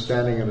remember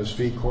standing in a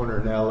street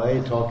corner in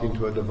LA talking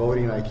to a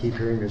devotee, and I keep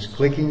hearing this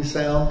clicking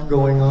sound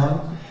going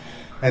on,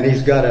 and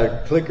he's got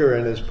a clicker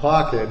in his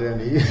pocket,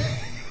 and he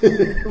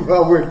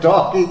while we're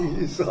talking,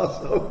 he's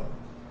also,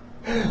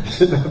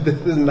 this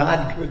is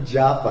not good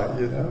japa,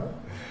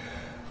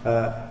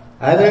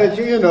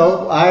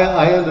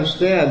 I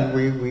understand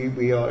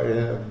we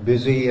are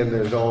busy, and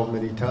there's all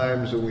many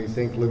times that we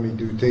think, let me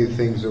do 2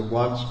 things at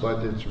once,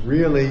 but it's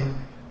really,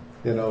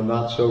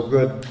 not so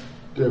good.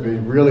 I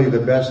mean, really the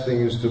best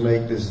thing is to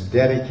make this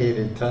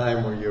dedicated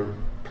time where you're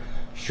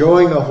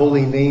showing the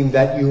holy name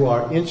that you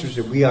are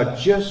interested. We are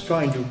just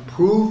trying to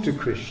prove to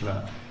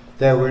Krishna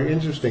that we're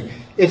interesting.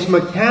 It's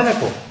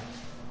mechanical.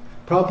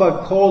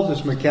 Prabhupada calls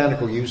this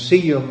mechanical. You see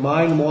your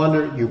mind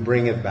wander, you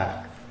bring it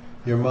back.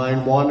 Your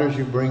mind wanders,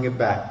 you bring it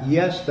back.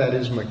 Yes, that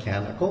is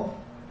mechanical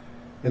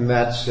in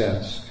that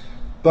sense.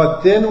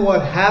 But then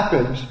what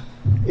happens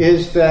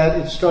is that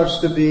it starts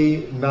to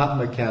be not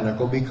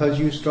mechanical, because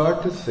you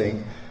start to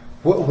think,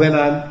 when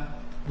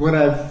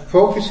I'm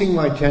focusing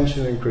my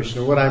attention in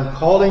Krishna, when I'm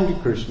calling to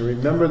Krishna,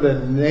 remember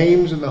the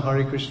names in the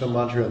Hare Krishna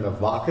mantra in the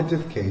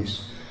vocative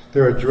case,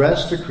 they're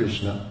addressed to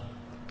Krishna.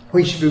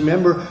 We should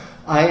remember,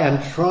 I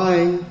am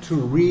trying to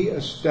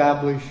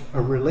re-establish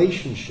a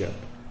relationship,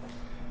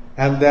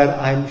 and that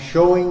I'm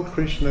showing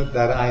Krishna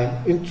that I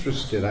am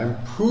interested. I'm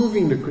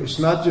proving to Krishna, it's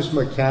not just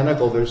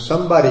mechanical, there's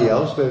somebody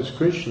else, there's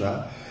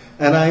Krishna,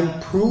 and I'm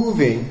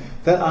proving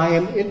that I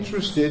am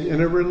interested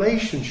in a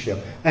relationship.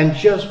 And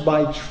just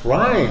by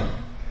trying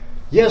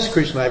Yes,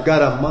 Krishna, I've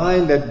got a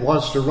mind that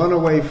wants to run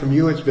away from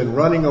you. It's been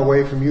running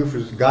away from you for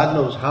God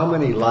knows how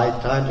many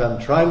lifetimes.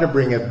 I'm trying to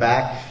bring it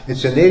back.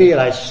 It's an idiot.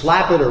 I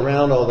slap it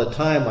around all the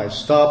time. I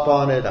stomp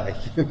on it.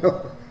 You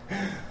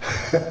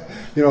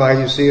know how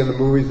you see in the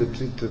movies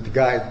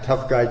the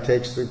tough guy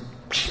takes the...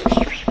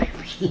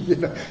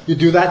 you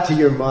do that to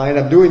your mind.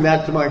 I'm doing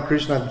that to my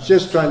Krishna. I'm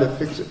just trying to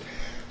fix it.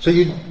 So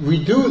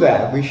we do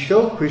that. We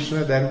show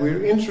Krishna that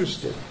we're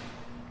interested.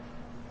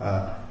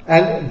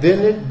 And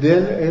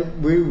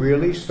then we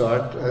really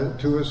start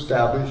to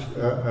establish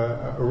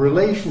a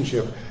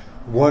relationship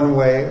one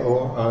way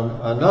or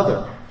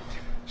another.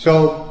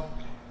 So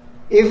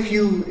if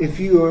you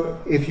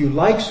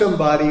like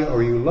somebody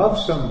or you love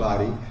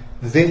somebody,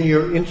 then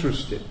you're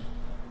interested.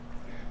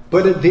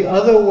 But the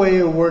other way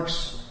it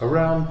works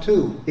around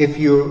too. If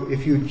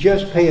you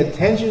just pay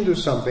attention to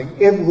something,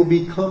 it will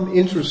become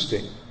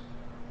interesting.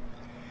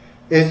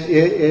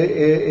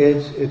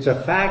 It's a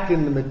fact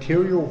in the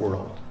material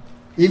world,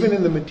 even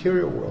in the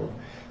material world,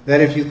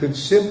 that if you can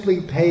simply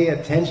pay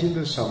attention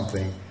to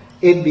something,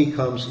 it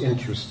becomes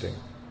interesting.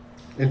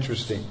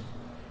 Interesting.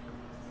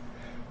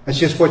 It's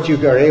just what you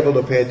are able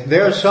to pay attention.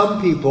 There are some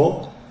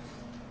people,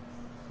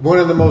 one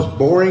of the most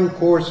boring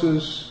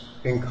courses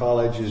in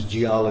college is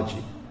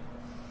geology.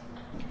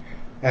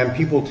 And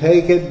people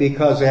take it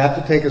because they have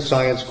to take a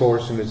science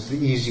course and it's the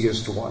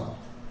easiest one.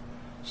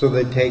 So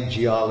they take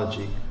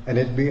geology. And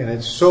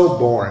it's so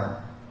boring.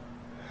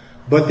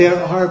 But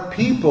there are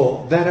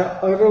people that are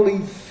utterly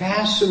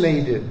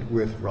fascinated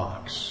with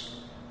rocks.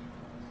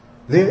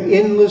 They're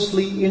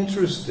endlessly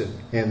interested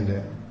in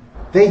them.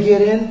 They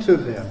get into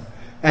them.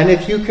 And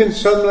if you can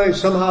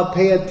somehow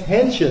pay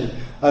attention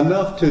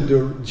enough to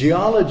the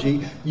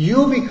geology,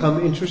 you'll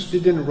become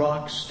interested in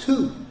rocks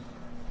too.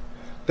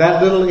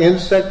 That little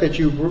insect that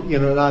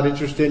you're not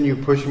interested in, you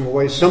push them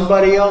away.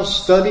 Somebody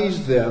else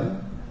studies them.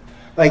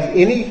 Like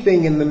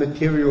anything in the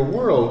material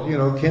world,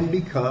 can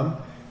become,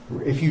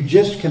 if you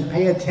just can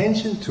pay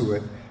attention to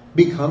it,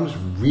 becomes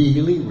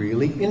really,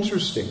 really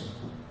interesting.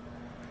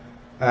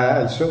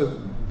 And so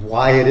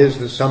why it is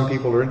that some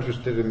people are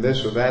interested in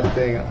this or that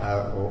thing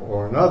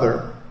or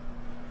another.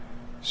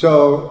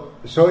 So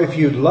if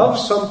you love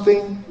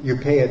something, you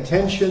pay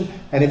attention,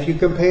 and if you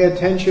can pay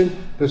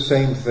attention, the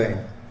same thing.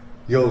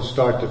 You'll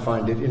start to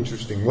find it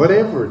interesting,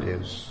 whatever it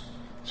is.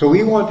 So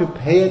we want to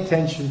pay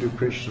attention to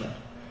Krishna.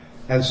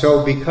 And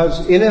so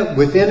because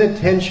within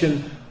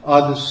attention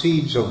are the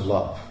seeds of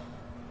love.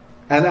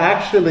 And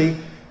actually,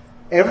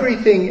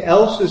 everything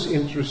else is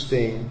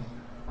interesting,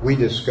 we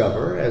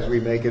discover, as we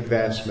make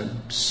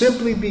advancement,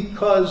 simply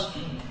because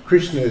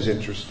Krishna is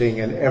interesting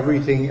and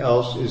everything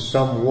else is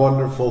some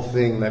wonderful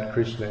thing that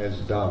Krishna has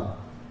done.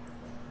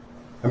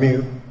 I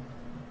mean,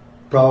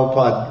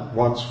 Prabhupada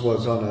once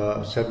was on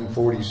a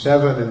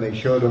 747 and they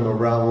showed him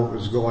around what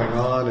was going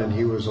on, and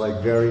he was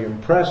very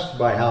impressed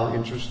by how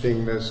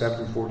interesting the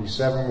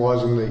 747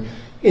 was and the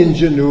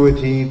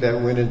ingenuity that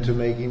went into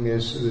making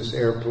this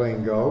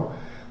airplane go.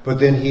 But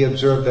then he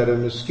observed that a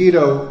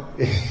mosquito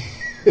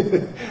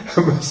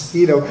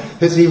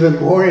is even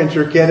more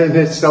intricate, and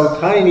it's so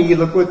tiny.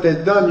 Look what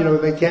they've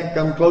done. They can't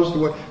come close to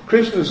what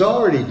Krishna's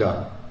already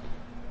done.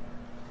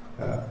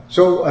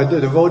 So the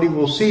devotee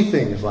will see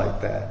things like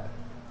that.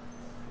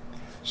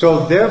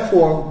 So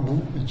therefore,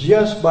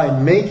 just by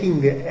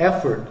making the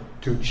effort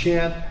to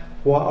chant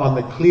on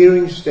the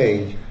clearing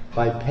stage,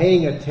 by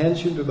paying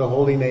attention to the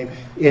holy name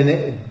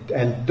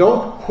and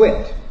don't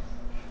quit.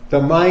 The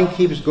mind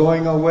keeps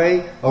going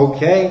away.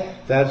 Okay,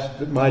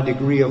 that's my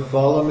degree of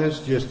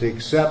fallenness. Just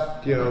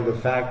accept, the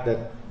fact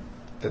that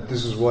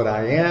this is what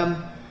I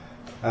am.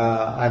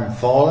 I'm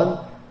fallen,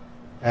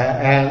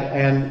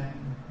 and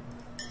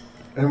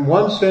in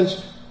one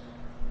sense,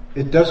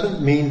 it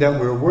doesn't mean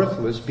that we're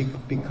worthless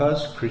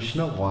because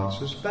Krishna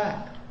wants us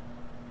back.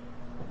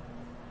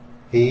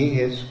 He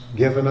has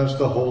given us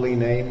the holy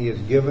name. He has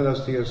given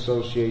us the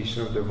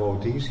association of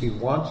devotees. He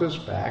wants us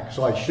back,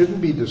 so I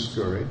shouldn't be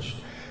discouraged.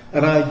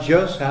 And I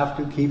just have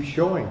to keep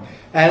showing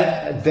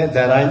and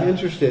that I'm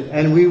interested.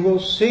 And we will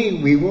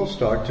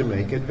start to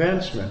make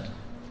advancement.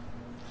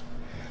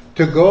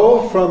 To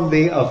go from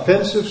the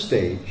offensive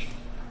stage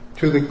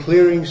to the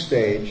clearing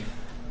stage,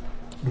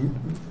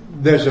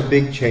 there's a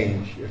big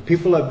change. If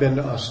people have been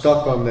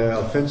stuck on the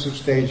offensive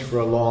stage for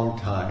a long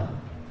time,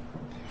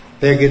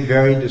 they get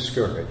very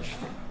discouraged.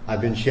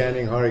 I've been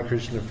chanting Hare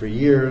Krishna for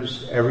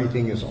years.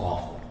 Everything is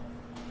awful.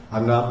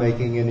 I'm not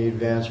making any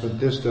advancement.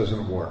 This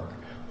doesn't work.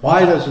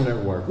 Why doesn't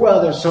it work?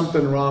 Well, there's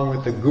something wrong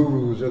with the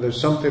gurus, or there's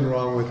something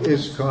wrong with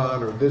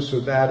ISKCON, or this or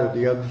that, or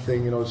the other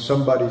thing. It's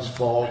somebody's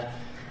fault.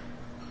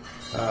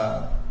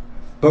 But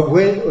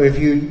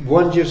if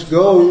one just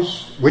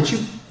goes, which you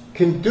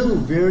can do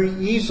very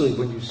easily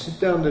when you sit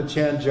down to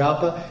chant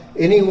japa,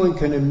 anyone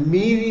can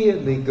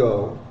immediately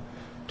go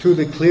to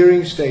the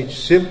clearing stage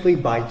simply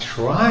by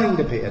trying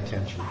to pay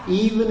attention.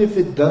 Even if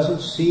it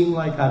doesn't seem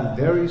like I'm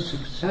very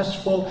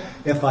successful,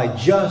 if I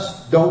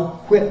just don't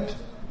quit,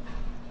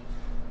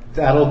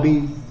 that'll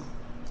be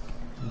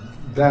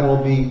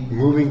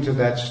moving to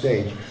that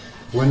stage.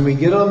 When we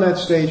get on that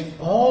stage,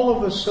 all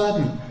of a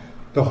sudden,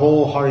 The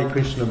whole Hare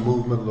Krishna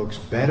movement looks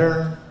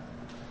better.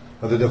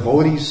 The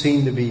devotees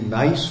seem to be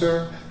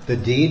nicer. The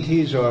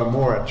deities are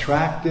more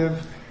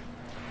attractive.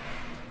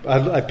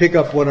 I pick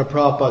up one of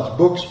Prabhupada's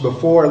books.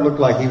 Before, it looked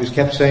like he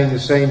kept saying the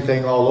same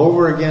thing all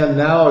over again.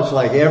 Now it's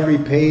like every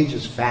page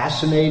is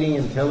fascinating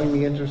and telling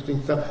me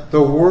interesting stuff.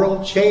 The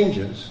world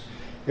changes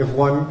if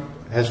one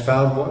has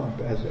found one.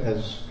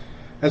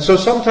 And so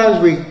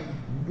sometimes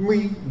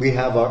we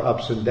have our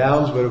ups and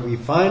downs, but if we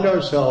find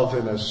ourselves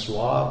in a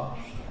slough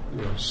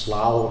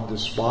of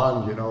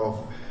despond,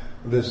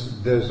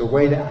 there's a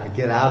way to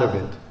get out of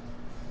it.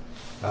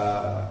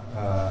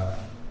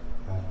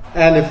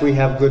 And if we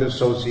have good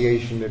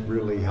association, it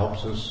really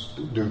helps us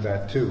do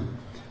that too.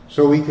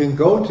 So we can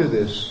go to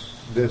this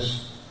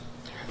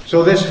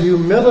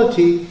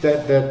humility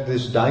that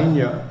this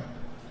dainya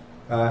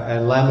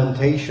and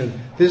lamentation,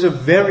 this is a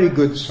very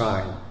good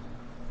sign.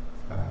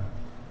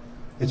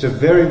 It's a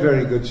very,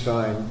 very good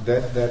sign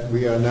that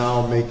we are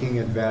now making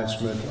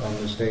advancement on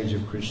the stage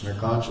of Krishna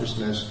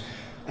consciousness.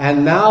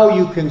 And now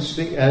you can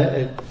see,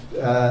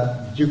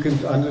 you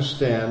can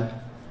understand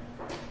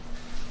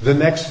the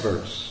next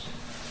verse.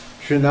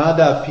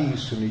 Trinada pi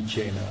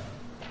sunichena,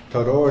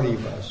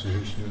 taroriva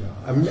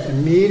suhishnuna.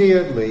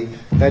 Immediately,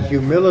 that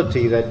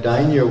humility, that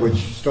dainya, which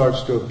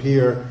starts to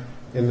appear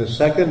in the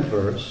second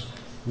verse,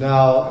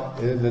 now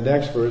in the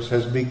next verse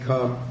has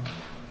become,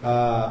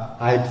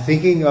 I'm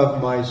thinking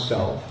of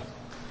myself,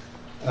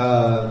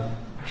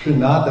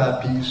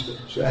 trinada pi,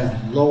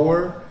 and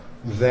lower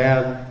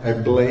than a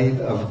blade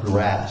of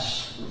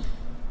grass.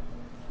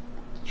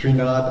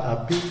 Trinad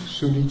api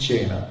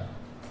sunichena.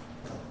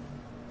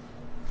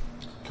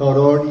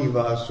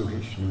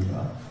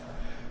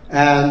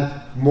 And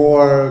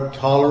more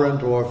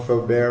tolerant or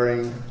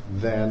forbearing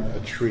than a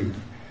tree.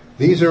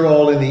 These are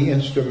all in the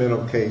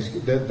instrumental case.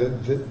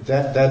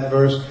 That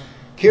verse,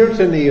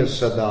 Kirtaniya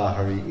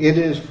Sadahari, it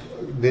is,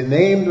 the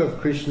name of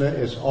Krishna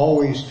is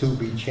always to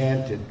be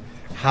chanted.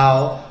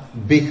 How?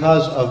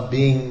 Because of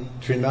being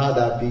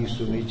Trinada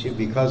Pisunichi,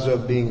 because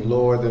of being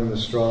lower than the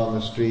straw on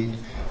the street,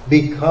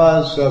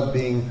 because of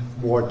being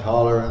more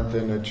tolerant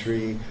than a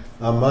tree,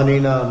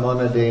 Amanina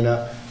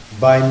Amanadena,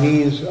 by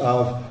means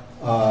of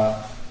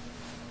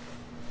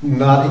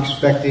not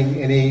expecting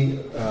any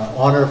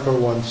honor for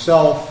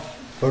oneself,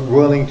 but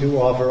willing to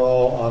offer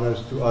all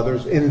honors to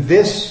others. In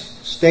this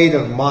state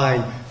of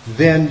mind,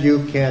 then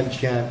you can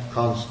chant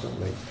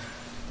constantly.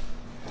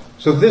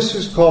 So this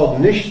is called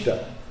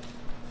Nishta.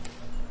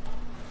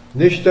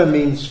 Nishta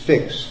means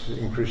fixed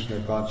in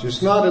Krishna consciousness.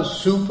 It's not a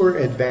super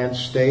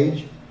advanced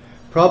stage.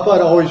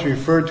 Prabhupada always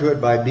referred to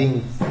it by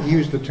he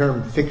used the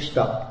term fixed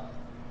up.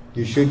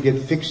 You should get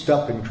fixed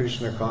up in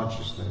Krishna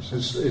consciousness.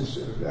 It's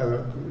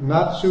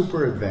not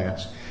super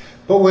advanced.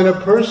 But when a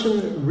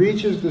person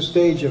reaches the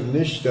stage of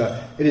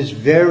Nishta, it is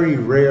very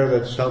rare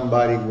that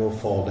somebody will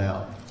fall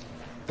down.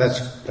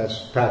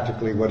 That's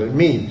practically what it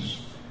means.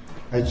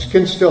 It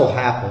can still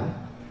happen,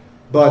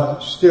 but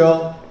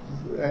still,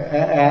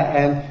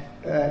 and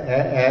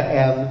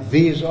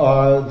these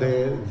are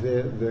the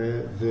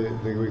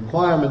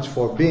requirements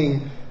for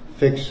being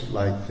fixed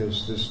like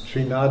this. This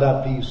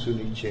Trinada pi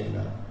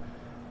sunichena.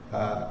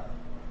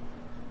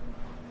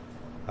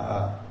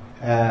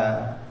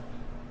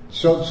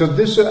 So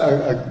this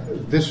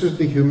is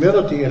the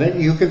humility,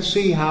 and you can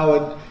see how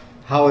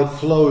it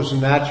flows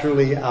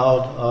naturally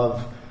out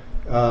of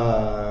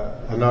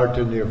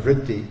anartha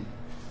nirvritti,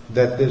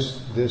 that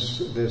this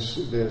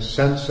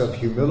sense of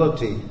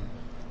humility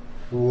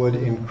would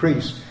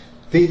increase.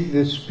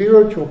 The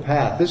spiritual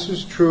path. This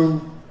is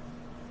true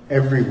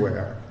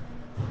everywhere.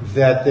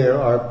 That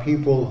there are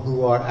people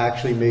who are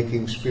actually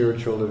making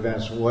spiritual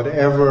events,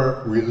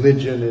 whatever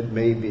religion it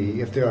may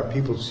be. If there are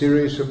people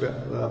serious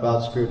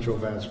about spiritual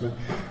advancement,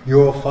 you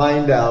will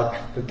find out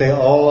that they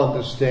all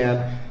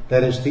understand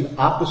that it's the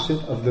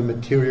opposite of the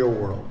material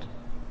world.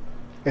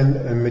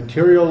 In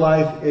material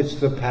life, it's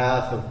the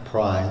path of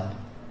pride.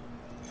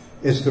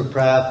 It's the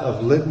path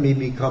of let me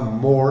become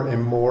more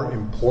and more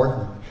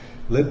important.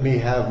 Let me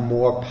have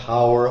more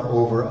power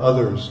over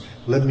others.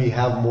 Let me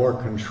have more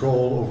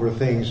control over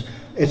things.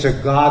 It's a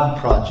God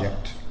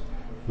project.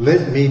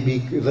 Let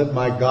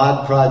my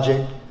God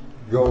project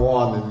go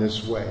on in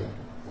this way.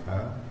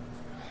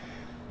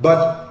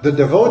 But the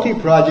devotee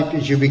project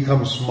is you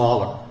become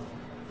smaller.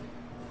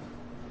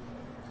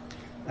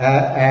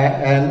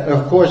 And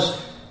of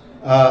course,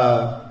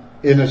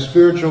 in a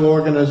spiritual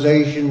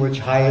organization which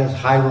has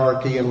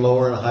hierarchy and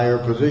lower and higher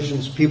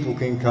positions, people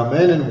can come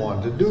in and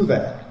want to do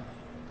that.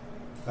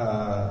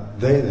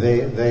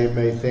 They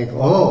may think,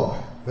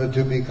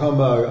 to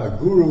become a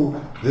guru,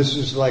 this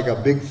is like a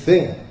big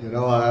thing.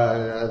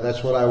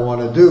 That's what I want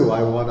to do.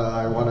 I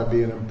want to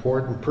be an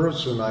important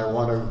person. I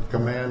want to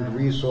command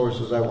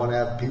resources. I want to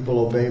have people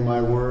obey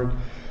my word.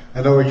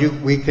 In other words,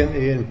 we can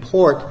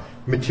import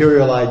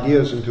material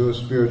ideas into a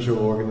spiritual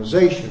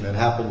organization. It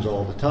happens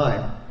all the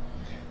time.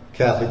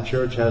 Catholic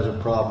Church has a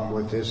problem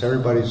with this.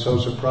 Everybody's so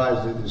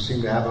surprised that they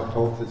seem to have a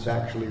pope that's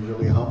actually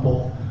really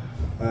humble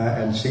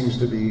and seems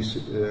to be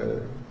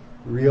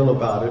real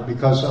about it,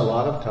 because a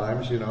lot of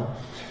times,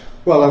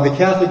 Well, the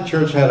Catholic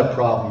Church had a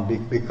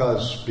problem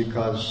because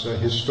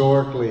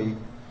historically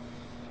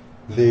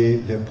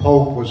the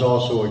Pope was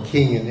also a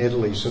king in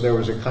Italy, so there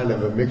was a kind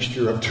of a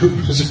mixture of two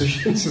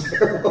positions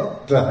there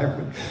all the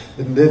time.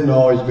 It didn't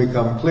always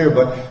become clear,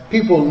 but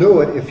people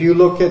knew it. If you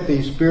look at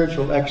the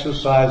spiritual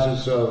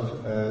exercises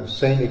of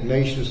Saint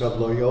Ignatius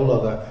of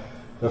Loyola,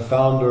 the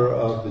founder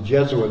of the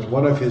Jesuits,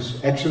 one of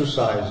his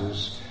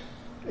exercises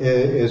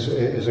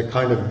is a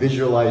kind of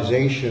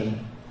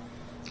visualization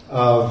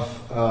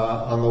of,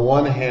 on the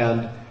one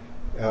hand,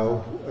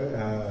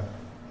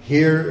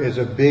 here is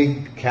a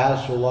big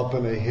castle up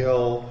in a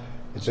hill.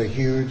 It's a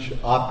huge,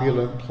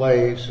 opulent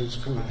place. It's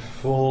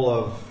full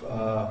of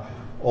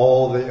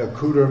all the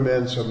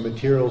accoutrements of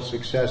material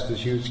success,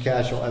 this huge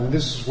castle, and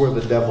this is where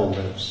the devil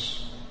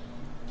lives.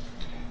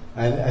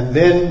 And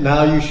then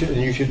now you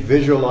should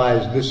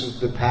visualize this is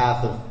the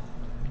path of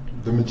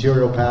the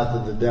material path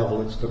of the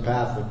devil. It's the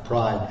path of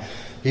pride.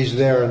 He's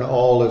there in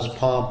all his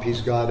pomp.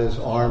 He's got his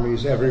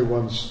armies.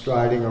 Everyone's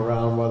striding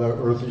around while the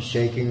earth is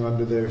shaking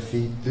under their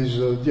feet. These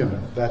are,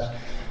 that's.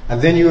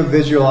 And then you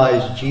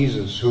visualize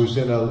Jesus, who's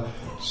in a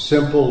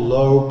simple,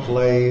 low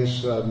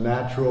place, a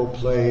natural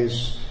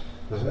place,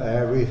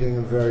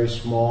 everything very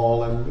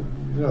small, and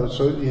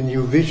and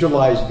you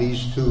visualize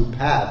these two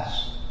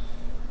paths.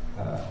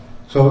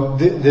 So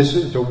this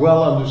is a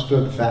well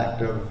understood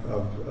fact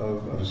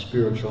of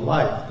spiritual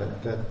life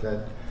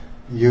that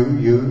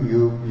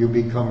you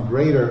become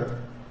greater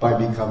by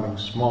becoming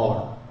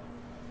smaller.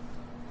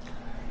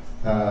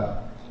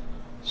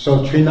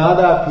 So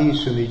Trinada pi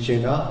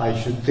sunicena, I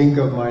should think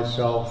of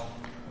myself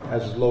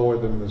as lower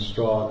than the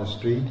straw on the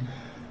street.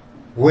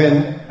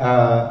 When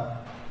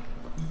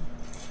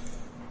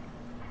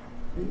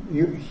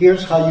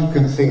here's how you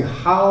can think.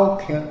 How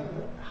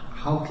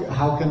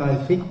can I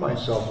think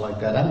myself like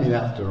that? I mean,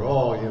 after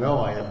all,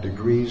 I have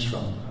degrees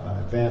from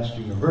advanced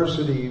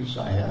universities.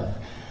 I have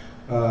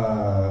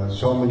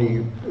so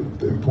many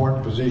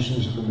important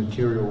positions in the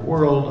material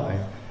world.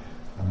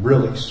 I'm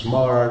really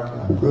smart.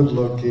 I'm good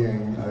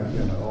looking.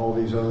 All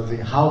these other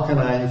things. How can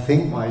I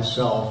think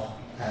myself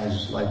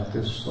as like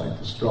the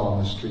straw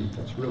on the street?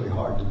 That's really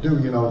hard to do.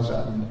 It's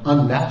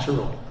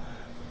unnatural.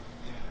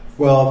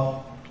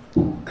 Well,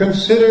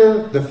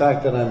 consider the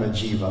fact that I'm a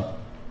jiva.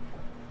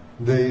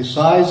 The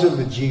size of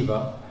the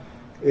jiva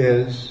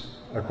is,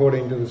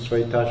 according to the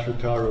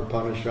Svetasvatara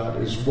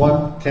Upanishad, is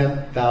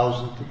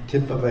 1/10,000th the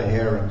tip of a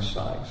hair in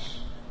size.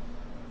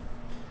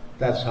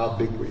 That's how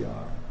big we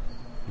are.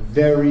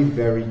 Very,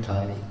 very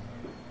tiny.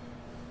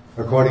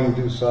 According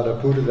to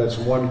Sadaputta, that's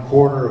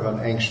 1/4 of an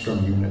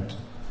angstrom unit.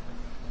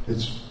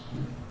 It's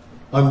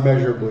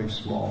unmeasurably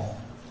small.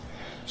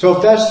 So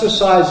if that's the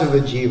size of a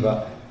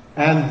jiva,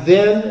 and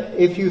then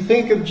if you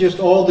think of just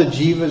all the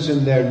jivas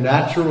in their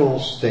natural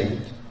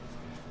state,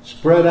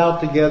 spread out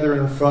together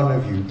in front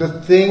of you,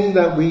 the thing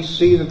that we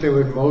see that they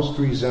would most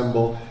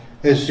resemble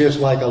is just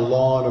like a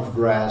lawn of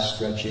grass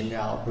stretching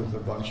out with a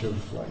bunch of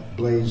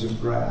blades of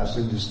grass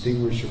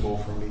indistinguishable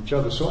from each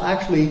other. So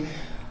actually,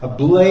 a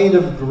blade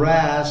of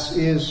grass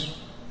is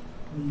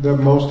the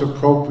most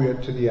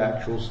appropriate to the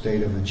actual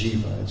state of a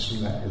jiva. It's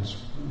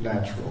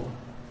natural.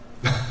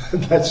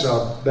 That's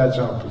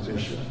our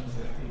position.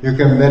 You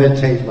can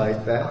meditate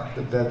like that,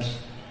 but that's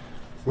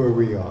where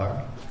we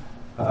are.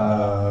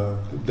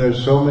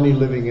 There's so many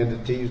living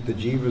entities. The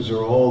jivas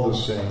are all the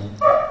same,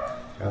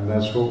 and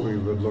that's what we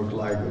would look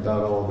like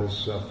without all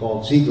this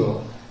false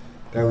ego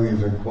that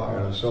we've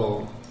acquired.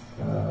 So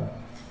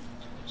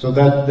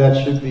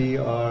that should be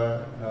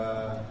our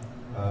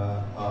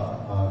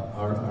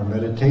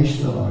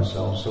meditation of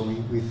ourselves. So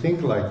we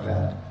think like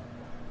that,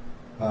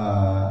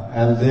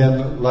 and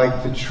then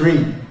like the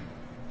tree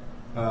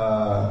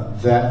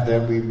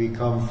that we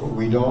become.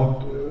 We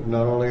don't.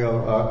 Not only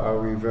are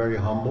we very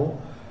humble,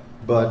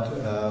 but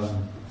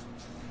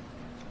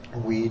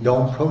we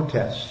don't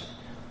protest.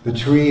 The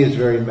tree is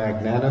very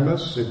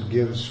magnanimous. It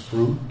gives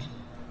fruit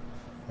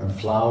and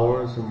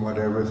flowers and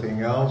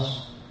everything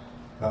else.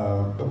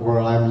 But where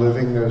I'm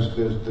living, there's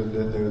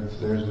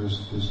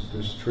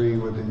this tree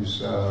with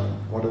these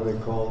what are they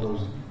called?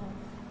 Those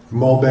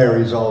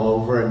mulberries all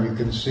over, and you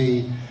can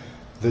see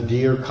the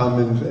deer come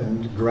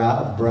and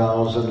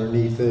browse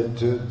underneath it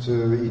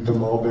to eat the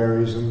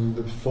mulberries, and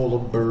it's full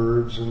of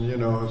birds, and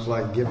it's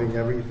like giving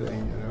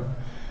everything.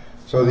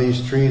 So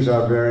these trees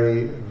are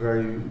very,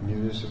 very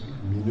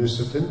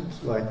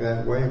munificent, like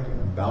that way,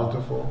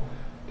 bountiful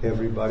to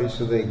everybody.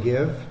 So they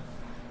give,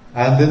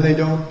 and then they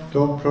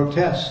don't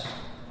protest.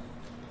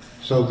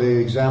 So the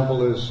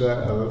example is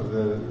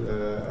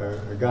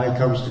a guy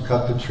comes to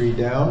cut the tree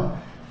down.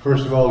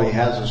 First of all, he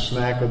has a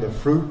snack of the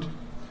fruit.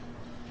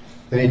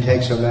 Then he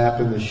takes a nap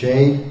in the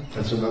shade.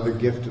 That's another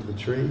gift of the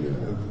tree,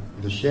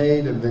 the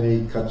shade. And then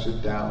he cuts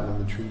it down, and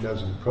the tree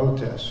doesn't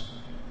protest.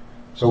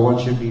 So one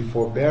should be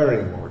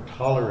forbearing or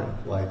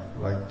tolerant, like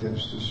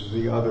this. This is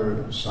the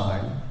other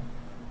sign,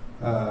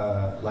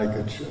 like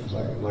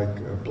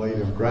a blade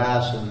of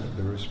grass in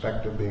the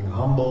respect of being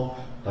humble,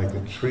 like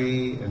a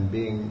tree and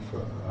being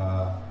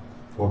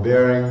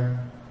forbearing.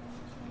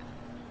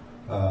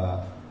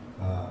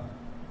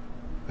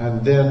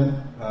 and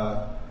then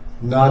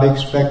not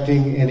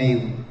expecting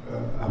any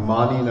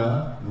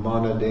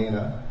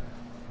manadena.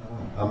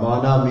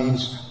 Amana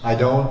means I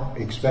don't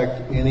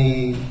expect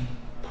any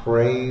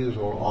praise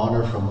or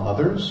honor from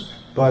others,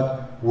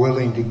 but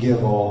willing to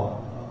give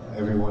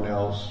everyone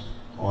else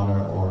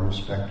honor or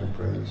respect or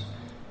praise.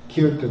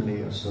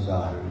 Kirtaniya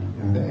sadhari.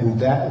 In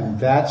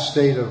that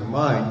state of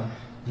mind,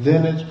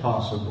 then it's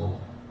possible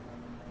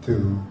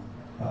to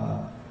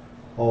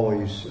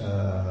always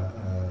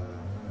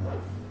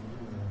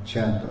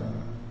chant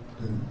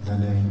the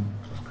name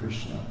of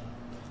Krishna.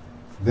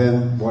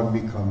 Then one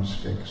becomes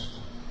fixed.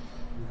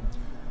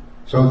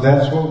 So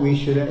that's what we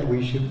should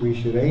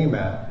aim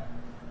at,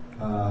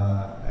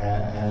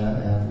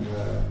 and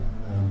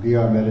be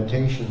our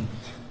meditation.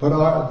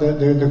 But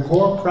the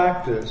core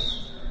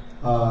practice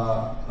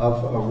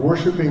of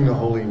worshiping the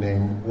holy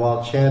name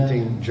while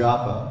chanting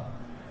japa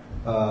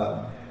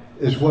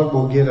is what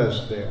will get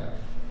us there.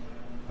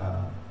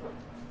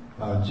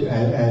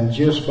 And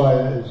just by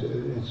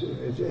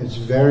it's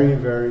very,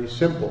 very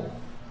simple.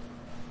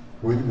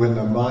 When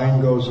the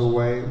mind goes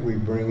away, we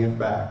bring it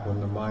back. When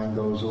the mind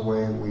goes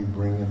away, we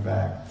bring it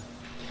back.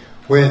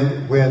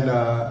 When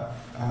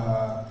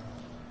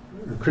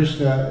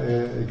Krishna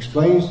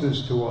explains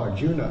this to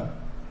Arjuna,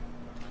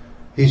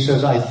 he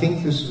says, "I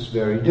think this is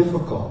very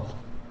difficult,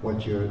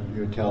 what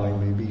you're telling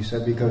me." He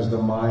said, because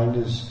the mind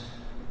is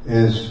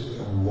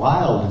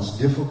wild, it's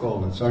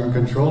difficult, it's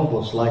uncontrollable.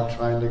 It's like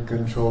trying to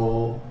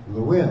control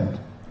the wind.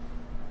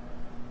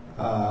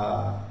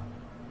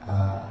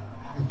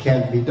 It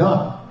can't be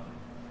done.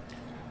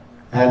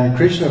 And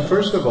Krishna,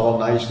 first of all,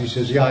 nicely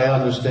says, "Yeah, I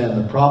understand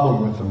the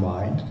problem with the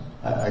mind.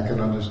 I can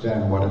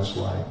understand what it's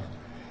like."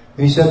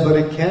 And he said, "But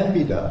it can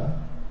be done."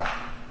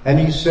 And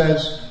he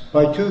says,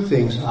 by two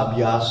things,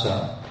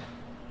 abhyasa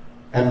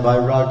and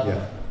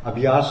vairagya.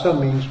 Abhyasa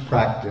means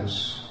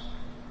practice.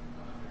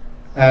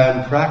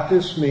 And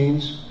practice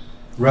means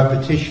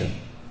repetition.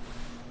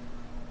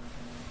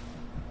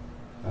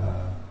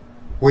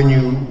 When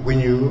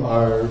you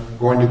are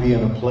going to be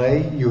in a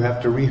play, you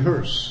have to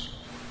rehearse.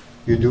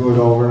 You do it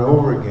over and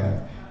over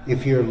again.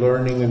 If you're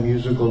learning a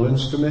musical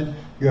instrument,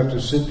 you have to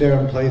sit there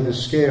and play the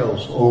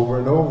scales over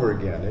and over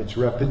again. It's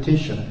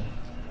repetition.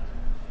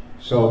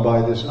 So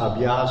by this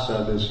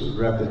abhyasa, this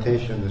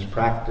repetition, this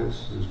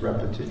practice, this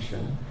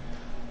repetition,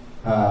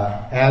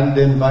 and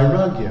then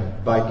vairagya,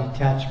 by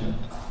detachment.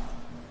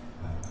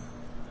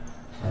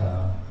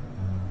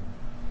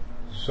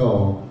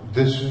 So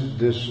this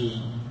is,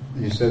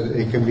 he said,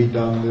 it can be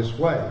done this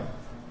way.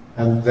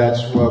 And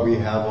that's why we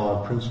have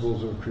our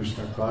principles of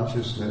Krishna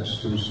consciousness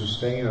to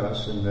sustain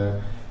us in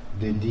the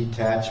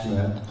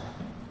detachment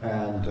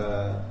and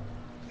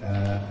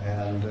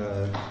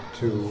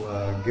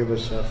to give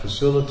us a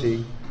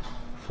facility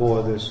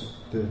for this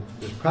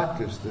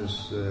practice,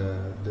 this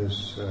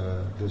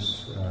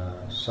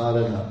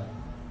sadhana.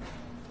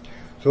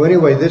 So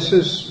anyway, this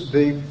is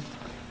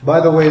by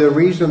the way, the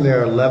reason there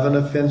are 11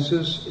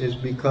 offenses is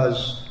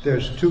because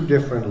there's two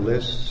different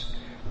lists,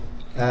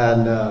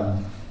 and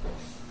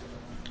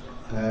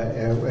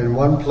in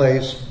one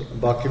place,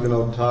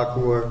 Bhaktivinoda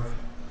Thakur,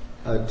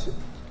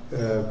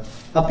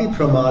 api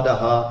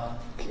pramadaha,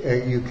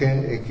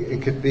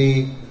 it could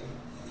be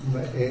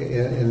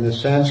in the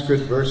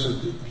Sanskrit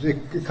verses.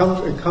 It comes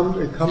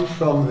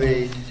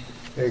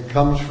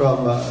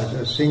from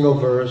a single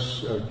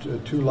verse,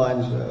 two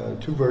lines,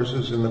 two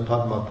verses in the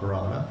Padma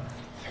Purana.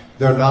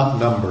 They're not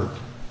numbered.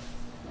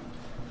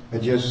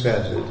 It just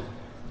says it.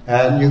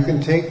 And you can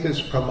take this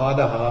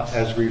pramadaha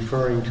as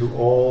referring to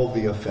all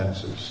the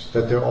offenses,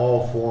 that they're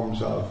all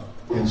forms of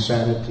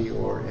insanity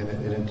or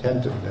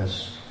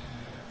inattentiveness.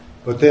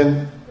 But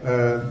then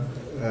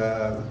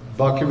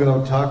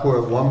Bhaktivinoda Thakur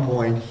at one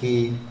point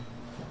he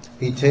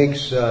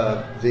takes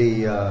the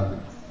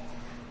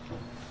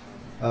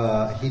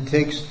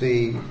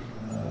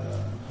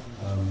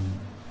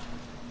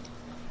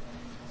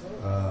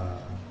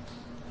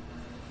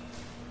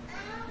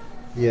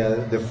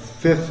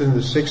fifth and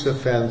the sixth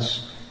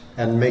offense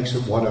and makes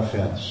it one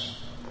offense.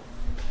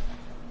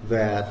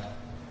 That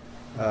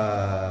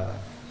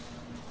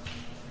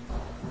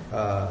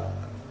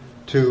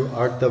to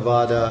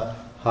Arthavada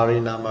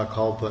Harinama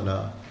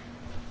Kalpana,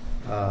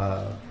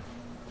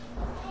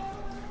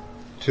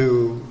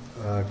 to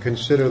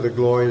consider the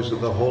glories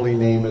of the holy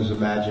name as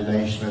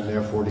imagination, and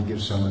therefore to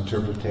give some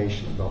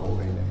interpretation of the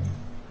holy name.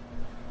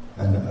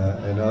 And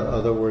in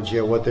other words,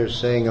 what they're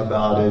saying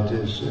about it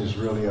is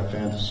really a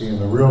fantasy, and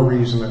the real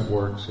reason it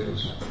works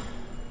is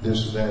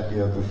this, that,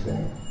 the other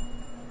thing.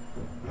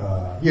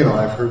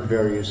 I've heard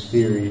various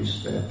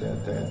theories that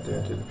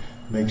it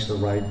makes the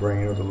right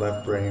brain or the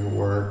left brain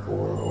work,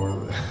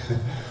 or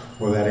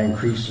that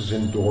increases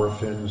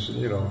endorphins.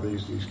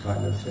 These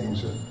kind of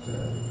things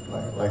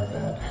like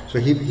that. So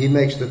he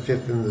makes the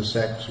fifth and the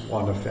sixth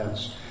one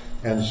offense,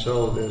 and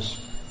so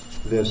this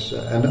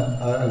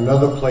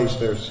another place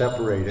they're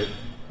separated,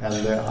 and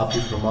the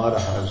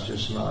apipramadaha is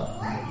just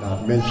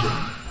not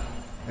mentioned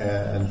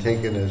and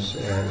taken as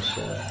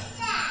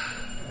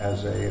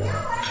a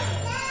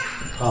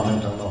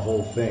comment on the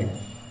whole thing.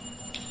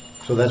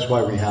 So that's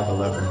why we have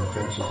 11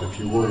 offenses, if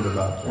you're worried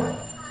about that.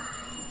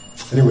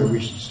 Anyway, we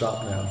should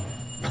stop now.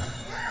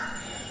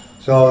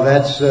 So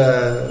that's,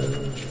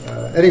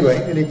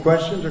 anyway, any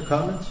questions or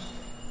comments?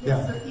 Yes,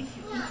 yeah. So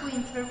if we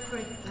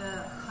interpret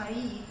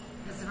Hari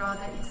as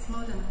Radha, it's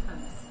not an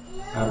offense.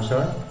 I'm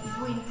sorry? If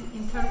we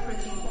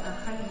interpreting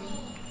Hari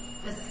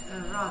as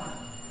Radha,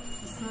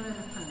 it's not an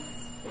offense.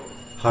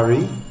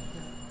 Hari?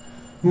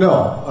 No,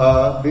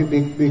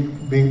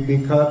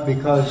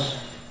 because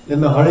in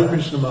the Hare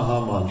Krishna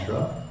Maha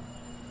Mantra,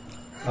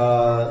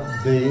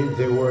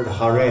 the word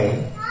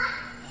Hare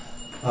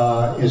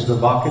is the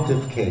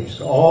vocative case.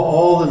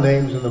 All the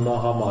names in the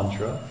Maha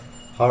Mantra,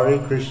 Hare,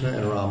 Krishna,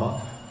 and Rama,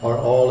 are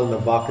all in the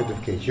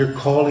vocative case. You're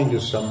calling to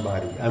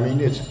somebody. I mean,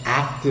 it's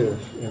active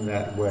in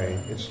that way.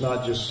 It's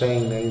not just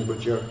saying names,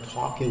 but you're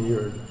talking.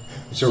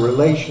 It's a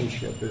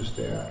relationship is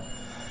there.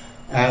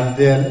 And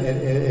then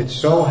it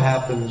so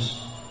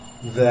happens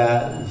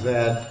that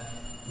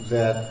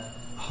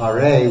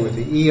Hare with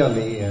the E on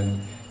the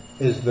end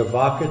is the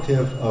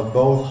vocative of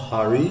both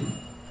Hari,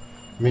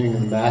 meaning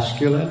the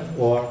masculine,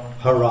 or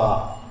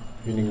Hara,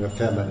 meaning the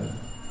feminine.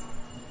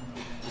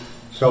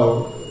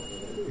 So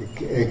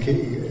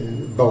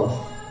both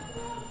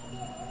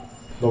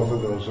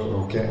of those are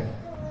okay.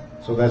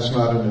 So that's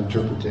not an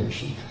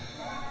interpretation.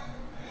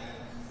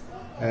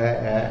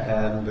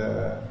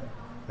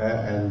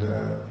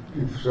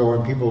 So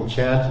when people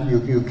chant,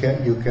 you can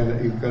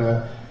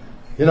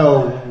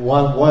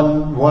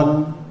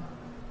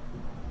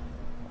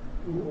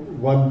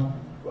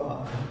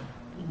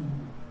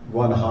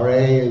one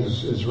Hare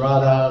is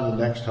Radha, the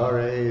next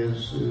Hare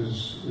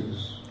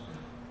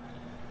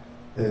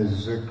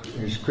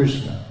is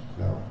Krishna.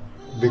 No,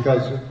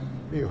 because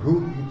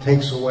who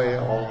takes away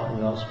all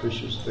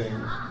inauspicious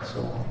things and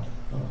so on.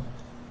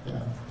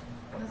 Yeah.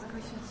 Another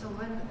question. So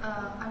when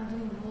I'm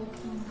doing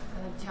walking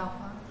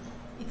japa,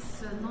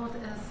 it's not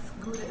as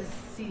good as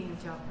sitting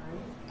japa,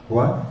 right?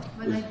 What?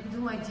 When I do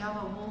my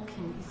japa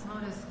walking, it's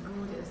not as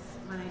good as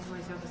when I do my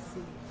japa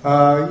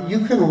sitting. You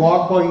can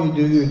walk while you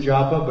do your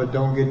japa, but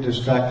don't get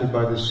distracted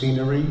by the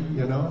scenery,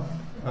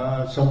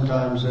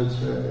 Sometimes it's...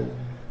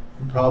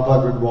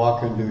 Prabhupada would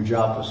walk and do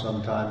japa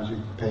sometimes.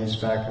 You pace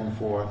back and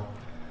forth.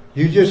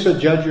 You just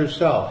judge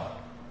yourself.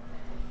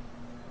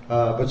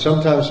 But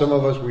sometimes some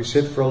of us, we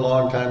sit for a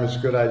long time. It's a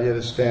good idea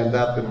to stand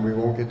up and we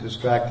won't get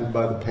distracted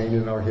by the pain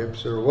in our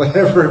hips or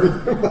whatever.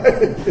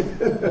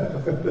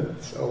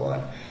 So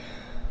on.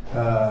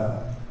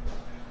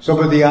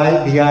 But the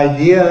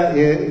idea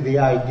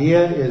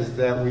is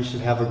that we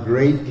should have a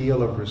great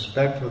deal of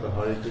respect for the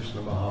Hare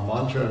Krishna Maha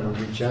Mantra, and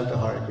when we chant the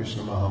Hare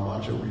Krishna Maha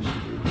Mantra, we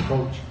should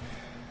approach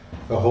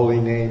the holy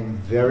name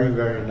very,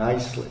 very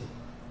nicely,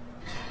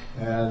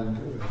 and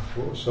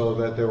so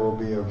that there will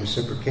be a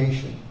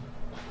reciprocation.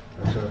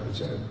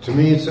 To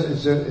me,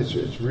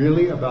 it's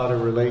really about a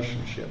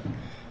relationship,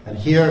 and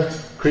here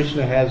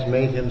Krishna has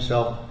made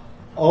himself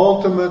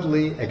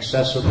ultimately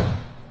accessible.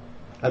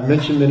 I've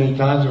mentioned many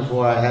times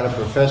before, I had a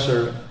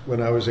professor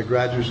when I was a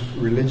graduate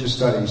of religious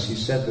studies. He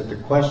said that the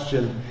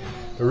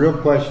real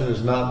question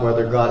is not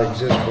whether God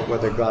exists, but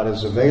whether God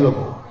is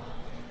available.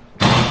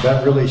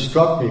 That really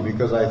struck me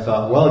because I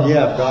thought, well,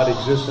 yeah, if God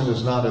exists and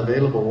is not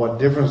available, what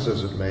difference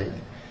does it make?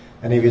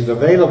 And if he's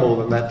available,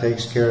 then that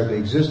takes care of the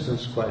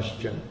existence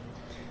question.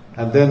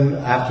 And then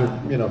after,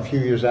 a few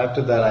years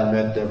after that, I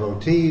met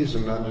devotees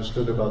and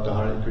understood about the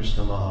Hare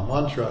Krishna Maha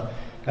Mantra.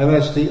 And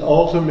that's the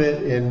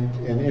ultimate in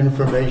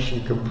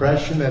information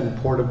compression and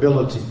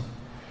portability.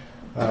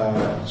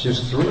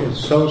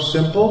 It's so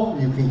simple.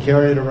 You can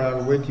carry it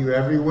around with you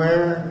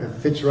everywhere. It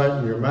fits right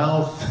in your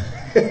mouth.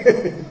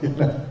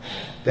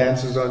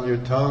 Dances on your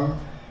tongue,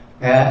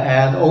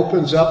 and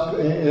opens up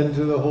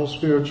into the whole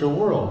spiritual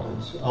world.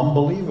 It's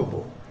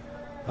unbelievable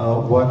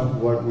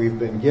what we've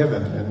been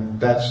given, and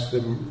that's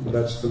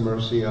the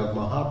mercy of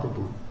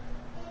Mahaprabhu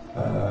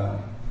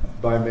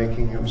by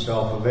making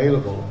himself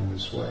available in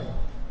this way.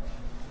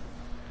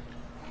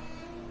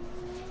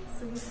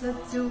 So you said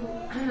to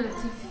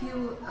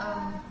feel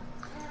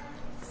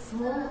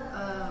small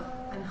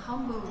and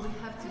humble, we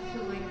have to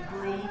feel like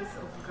blades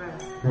of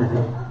grass.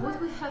 Mm-hmm. What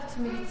we have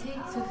to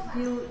meditate to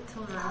feel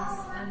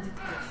tolerance and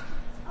detachment?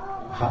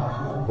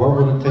 What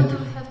would it take? What do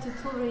we have to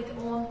tolerate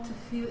on to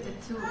feel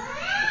to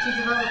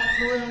develop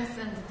tolerance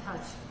and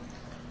detachment?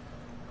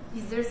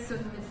 Is there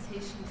certain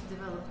meditation to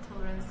develop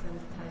tolerance and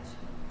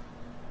detachment?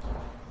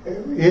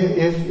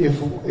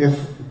 If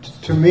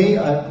to me,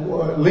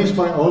 at least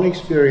my own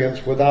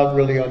experience, without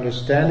really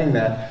understanding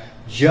that,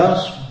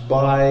 just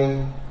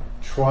by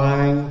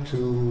trying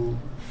to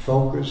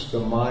focus the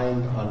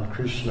mind on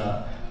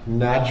Krishna,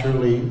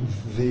 naturally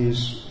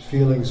these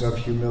feelings of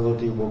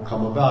humility will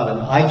come about.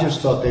 And I just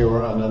thought they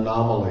were an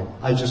anomaly.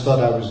 I just thought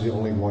I was the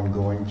only one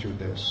going through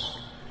this.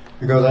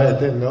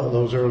 Because in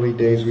those early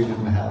days we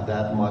didn't have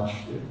that much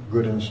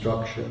good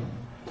instruction.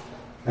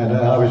 And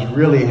I was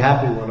really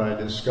happy when I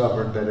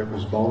discovered that it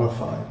was bona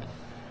fide.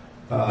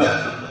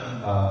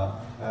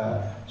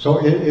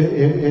 So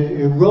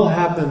it will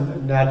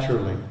happen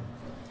naturally.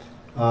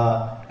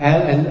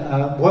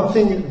 One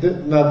thing,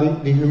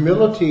 the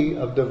humility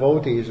of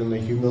devotees and the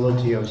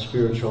humility of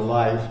spiritual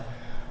life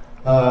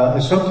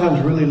is sometimes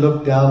really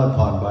looked down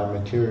upon by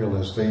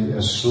materialists.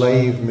 A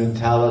slave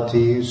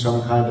mentality,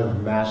 some kind of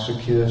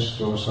masochist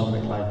or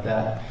something like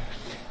that.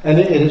 And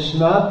it is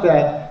not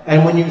that.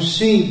 And when you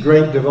see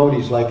great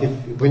devotees, like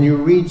when you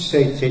read,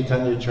 say,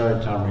 Caitanya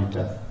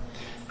Charitamrita,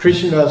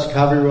 Krishnadas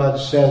Kaviraj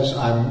says,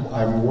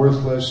 I'm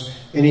worthless.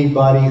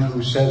 Anybody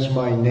who says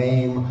my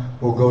name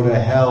will go to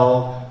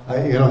hell.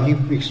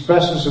 He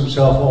expresses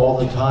himself all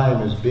the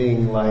time as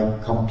being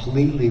like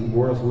completely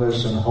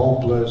worthless and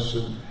hopeless,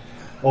 and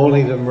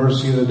only the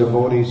mercy of the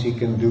devotees he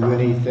can do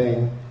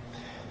anything.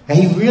 And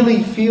he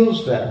really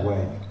feels that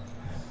way.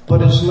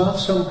 But it's not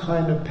some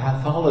kind of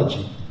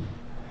pathology.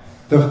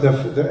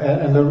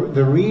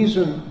 The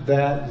reason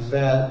that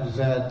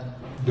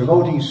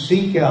devotees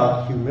seek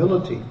out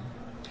humility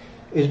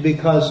is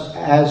because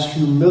as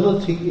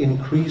humility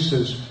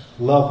increases,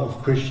 love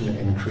of Krishna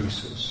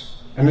increases.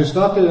 And it's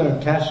not that they're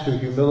attached to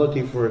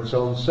humility for its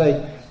own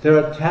sake, they're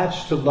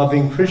attached to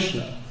loving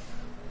Krishna.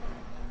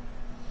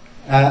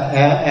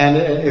 And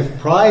if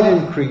pride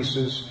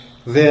increases,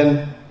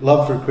 then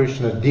love for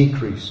Krishna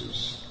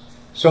decreases.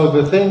 So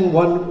the thing,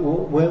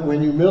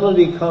 when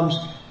humility comes,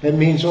 it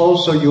means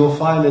also you'll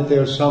find that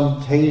there's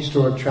some taste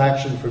or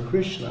attraction for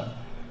Krishna.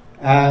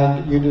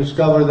 And you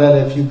discover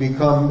that if you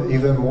become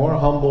even more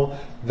humble,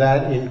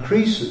 that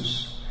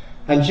increases.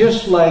 And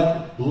just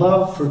like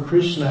love for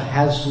Krishna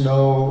has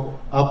no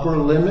upper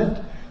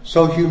limit,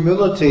 so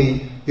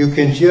humility, you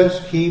can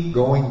just keep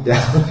going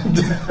down and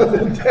down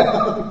and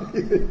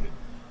down.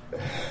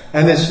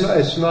 And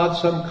it's not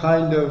some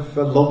kind of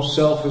low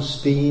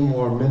self-esteem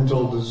or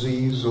mental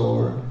disease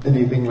or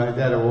anything like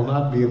that. It will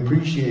not be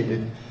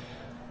appreciated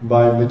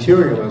by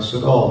materialists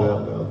at all.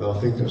 They'll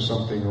think there's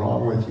something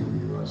wrong with you.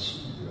 You are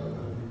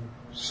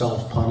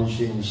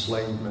self-punishing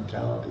slave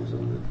mentalities.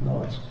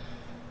 No,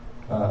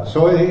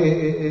 so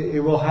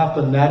it will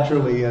happen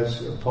naturally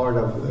as a part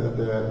of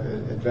the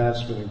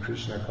advancement in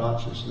Krishna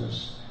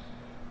consciousness.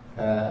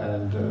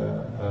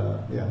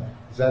 Yeah.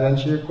 Does that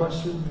answer your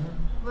question?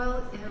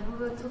 Well, we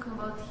were talking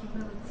about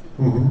humility,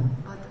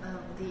 but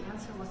the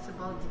answer was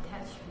about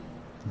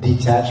detachment.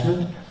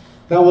 Detachment?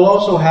 That will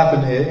also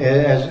happen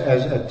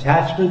as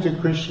attachment to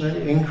Krishna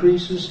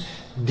increases,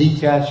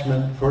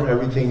 detachment for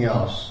everything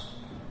else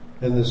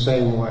in the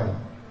same way.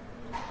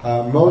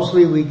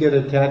 Mostly we get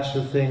attached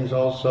to things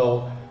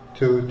also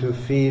to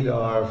feed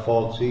our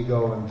false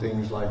ego and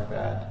things like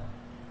that.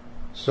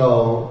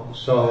 So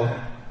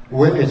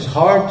when it's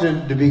hard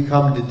to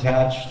become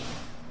detached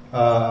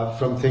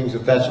from things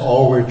if that's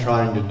all we're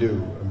trying to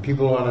do. And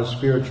people on a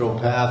spiritual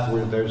path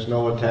where there's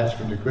no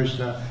attachment to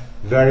Krishna,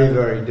 very,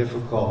 very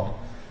difficult.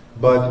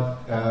 But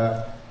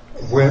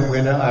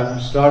when I'm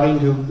starting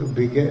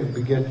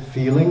to get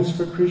feelings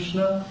for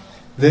Krishna,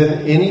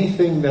 then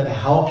anything that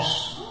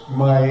helps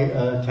my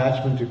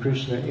attachment to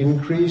Krishna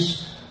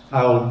increase,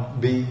 I'll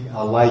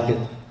like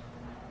it.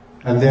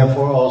 And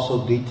therefore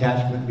also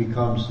detachment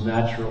becomes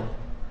natural.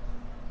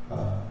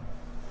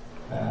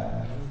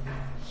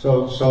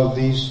 So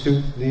these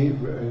two, the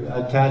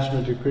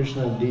attachment to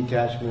Krishna and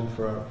detachment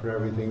for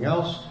everything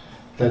else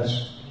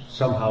that's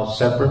somehow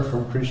separate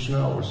from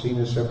Krishna or seen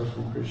as separate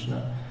from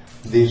Krishna,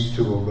 these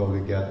two will go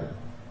together.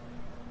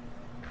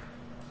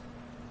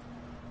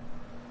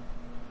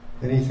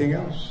 Anything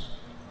else?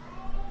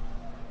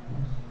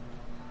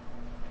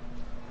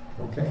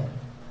 Okay.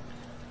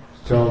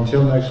 So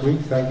until next week,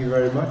 thank you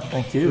very much.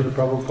 Thank you. Srila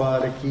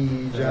Prabhupada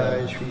ki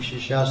jai, Sri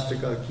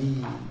Siksastaka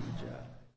ki